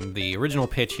dogs. And the original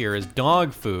pitch here is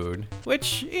dog food,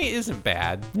 which isn't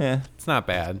bad. Yeah. It's not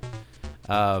bad.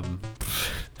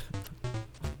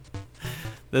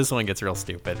 This one gets real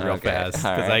stupid real fast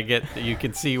because you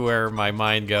can see where my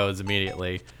mind goes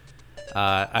immediately.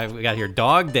 I've got here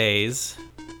dog days.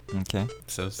 Okay.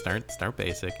 So start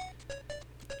basic.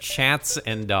 Chats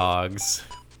and dogs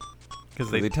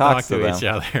because they talk to each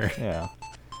other. Yeah.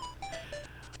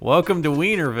 Welcome to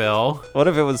Wienerville. What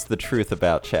if it was the truth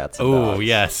about chats and dogs? Oh,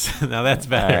 yes. Now that's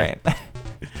better. All right.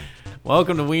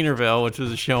 Welcome to Wienerville, which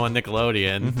was a show on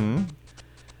Nickelodeon.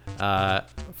 Mm-hmm.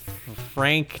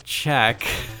 Frank Check.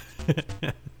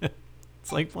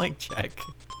 It's like blank check.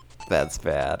 That's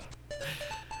bad.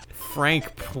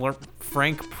 Frank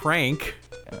Prank.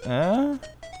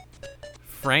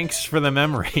 Franks for the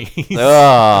memories.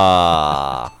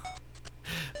 Ah.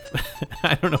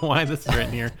 I don't know why this is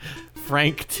written here.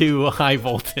 Frank 2 High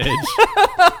Voltage.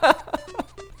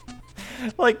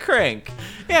 Like Crank.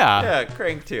 Yeah. Yeah,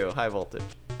 Crank 2 High Voltage.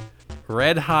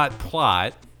 Red Hot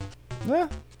Plot. Yeah.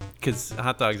 Because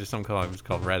hot dogs are sometimes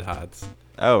called Red Hots.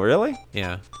 Oh, really?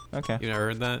 Yeah. Okay. You never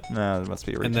heard that? No, it must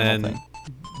be original. And then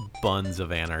Buns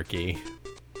of Anarchy.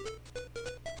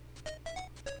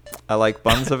 I like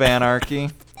Buns of Anarchy,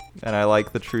 and I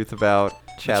like The Truth About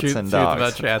Chats and Dogs. Truth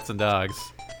About Chats and Dogs.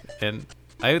 And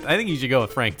I think you should go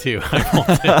with Frank 2 High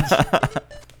Voltage.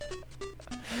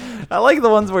 I like the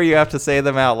ones where you have to say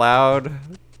them out loud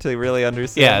to really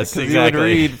understand. Yes, exactly. You would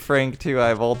read Frank 2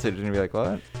 High Voltage and you'd be like,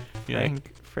 what?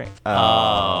 Frank.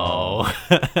 Oh.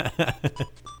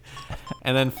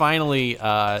 And then finally,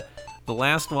 the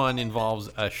last one involves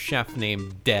a chef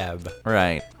named Deb.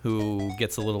 Right. Who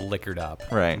gets a little liquored up.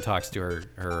 Right. And talks to her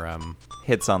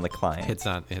hits on the client. Hits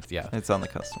on the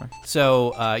customer.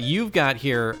 So you've got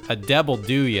here A Deb'll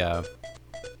Do Ya,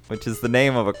 which is the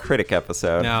name of a Critic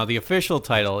episode. Now the official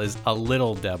title is A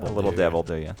Little Deb'll Do Ya. A Little Deb'll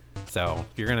Do Ya. So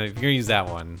if you're gonna use that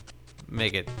one,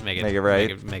 make it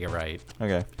right. Make it right.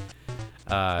 Okay.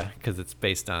 Because it's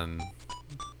based on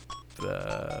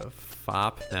the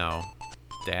FOP. No.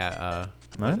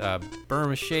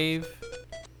 Burma Shave.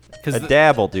 A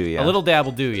Dab'll Do Ya. A Little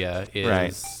Dab'll Do Ya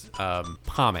is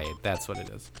pomade. That's what it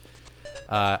is.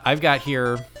 I've got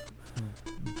here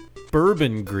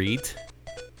Bourbon Greet.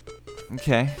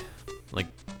 Okay. Like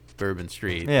Bourbon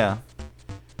Street. Yeah.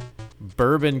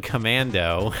 Bourbon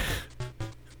Commando.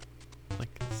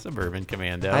 Like Suburban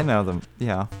Commando. I know them.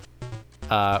 Yeah.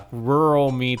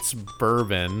 Rural Meets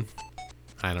Bourbon.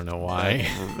 I don't know why.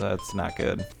 That's not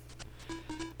good.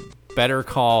 Better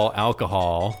Call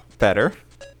Alcohol. Better.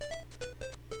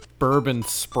 Bourbon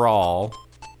Sprawl.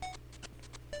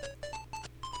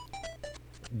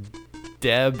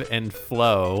 Deb and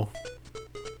Flo.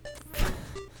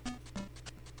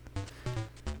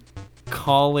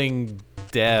 Calling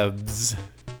Debs.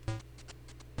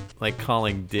 Like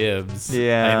calling dibs.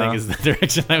 Yeah. I think is the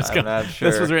direction I was going. I'm not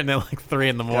sure. This was written at like 3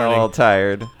 a.m. Got all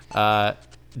tired.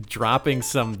 Dropping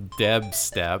some Deb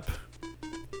step.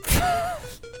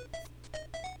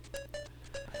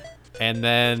 And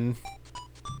then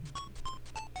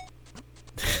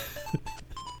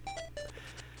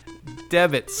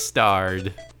Debit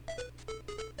starred.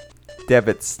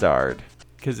 Debit starred.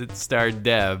 Because it starred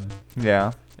Deb.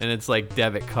 Yeah. And it's like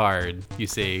debit card, you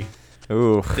see.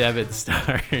 Ooh. Debit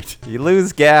starred. You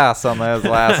lose gas on those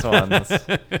last ones.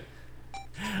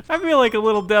 I feel like A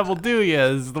Little Deb'll Do Ya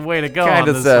is the way to go. Kind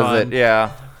of says one. it,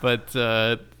 yeah. But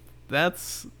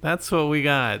that's what we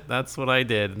got. That's what I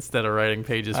did instead of writing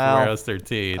pages for Warehouse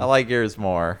 13. I like yours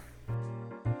more.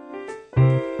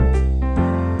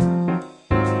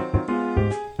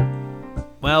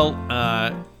 Well,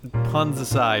 puns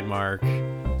aside, Mark,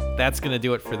 that's going to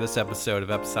do it for this episode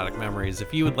of Episodic Memories.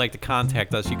 If you would like to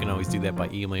contact us, you can always do that by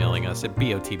emailing us at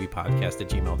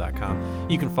botvpodcast@gmail.com.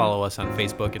 You can follow us on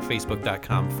Facebook at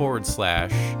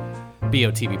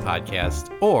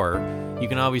facebook.com/botvpodcast, or you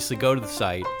can obviously go to the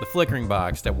site,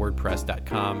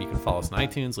 theflickeringbox.wordpress.com. You can follow us on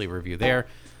iTunes, leave a review there.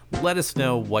 Let us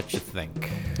know what you think.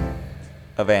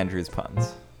 Of Andrew's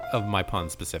puns. Of my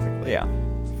puns specifically. Yeah.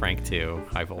 Frank 2,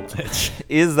 High Voltage.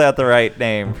 Is that the right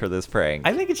name for this prank?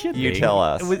 I think it should be. You tell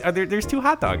us. There's 2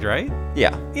 hot dogs, right?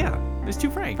 Yeah. Yeah. There's 2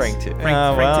 Franks. Frank 2.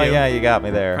 Frank 2. Yeah, you got me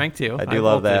there. Frank 2. I do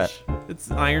love that.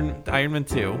 It's Iron Man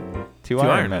 2. 2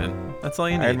 Iron Men. That's all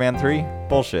you need. Iron Man 3?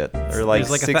 Bullshit. Or like,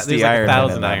 there's 60 Iron Men.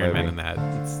 There's like 1,000 Iron Men in that.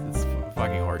 It's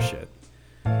fucking horseshit.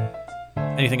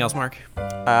 Anything else, Mark?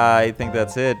 I think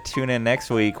that's it. Tune in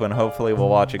next week when hopefully we'll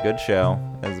watch a good show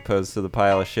as opposed to the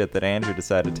pile of shit that Andrew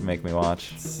decided to make me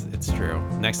watch. It's true.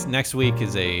 Next week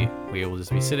we will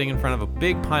just be sitting in front of a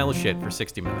big pile of shit for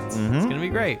 60 minutes. Mm-hmm. It's going to be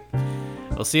great.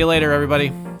 We'll see you later,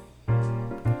 everybody.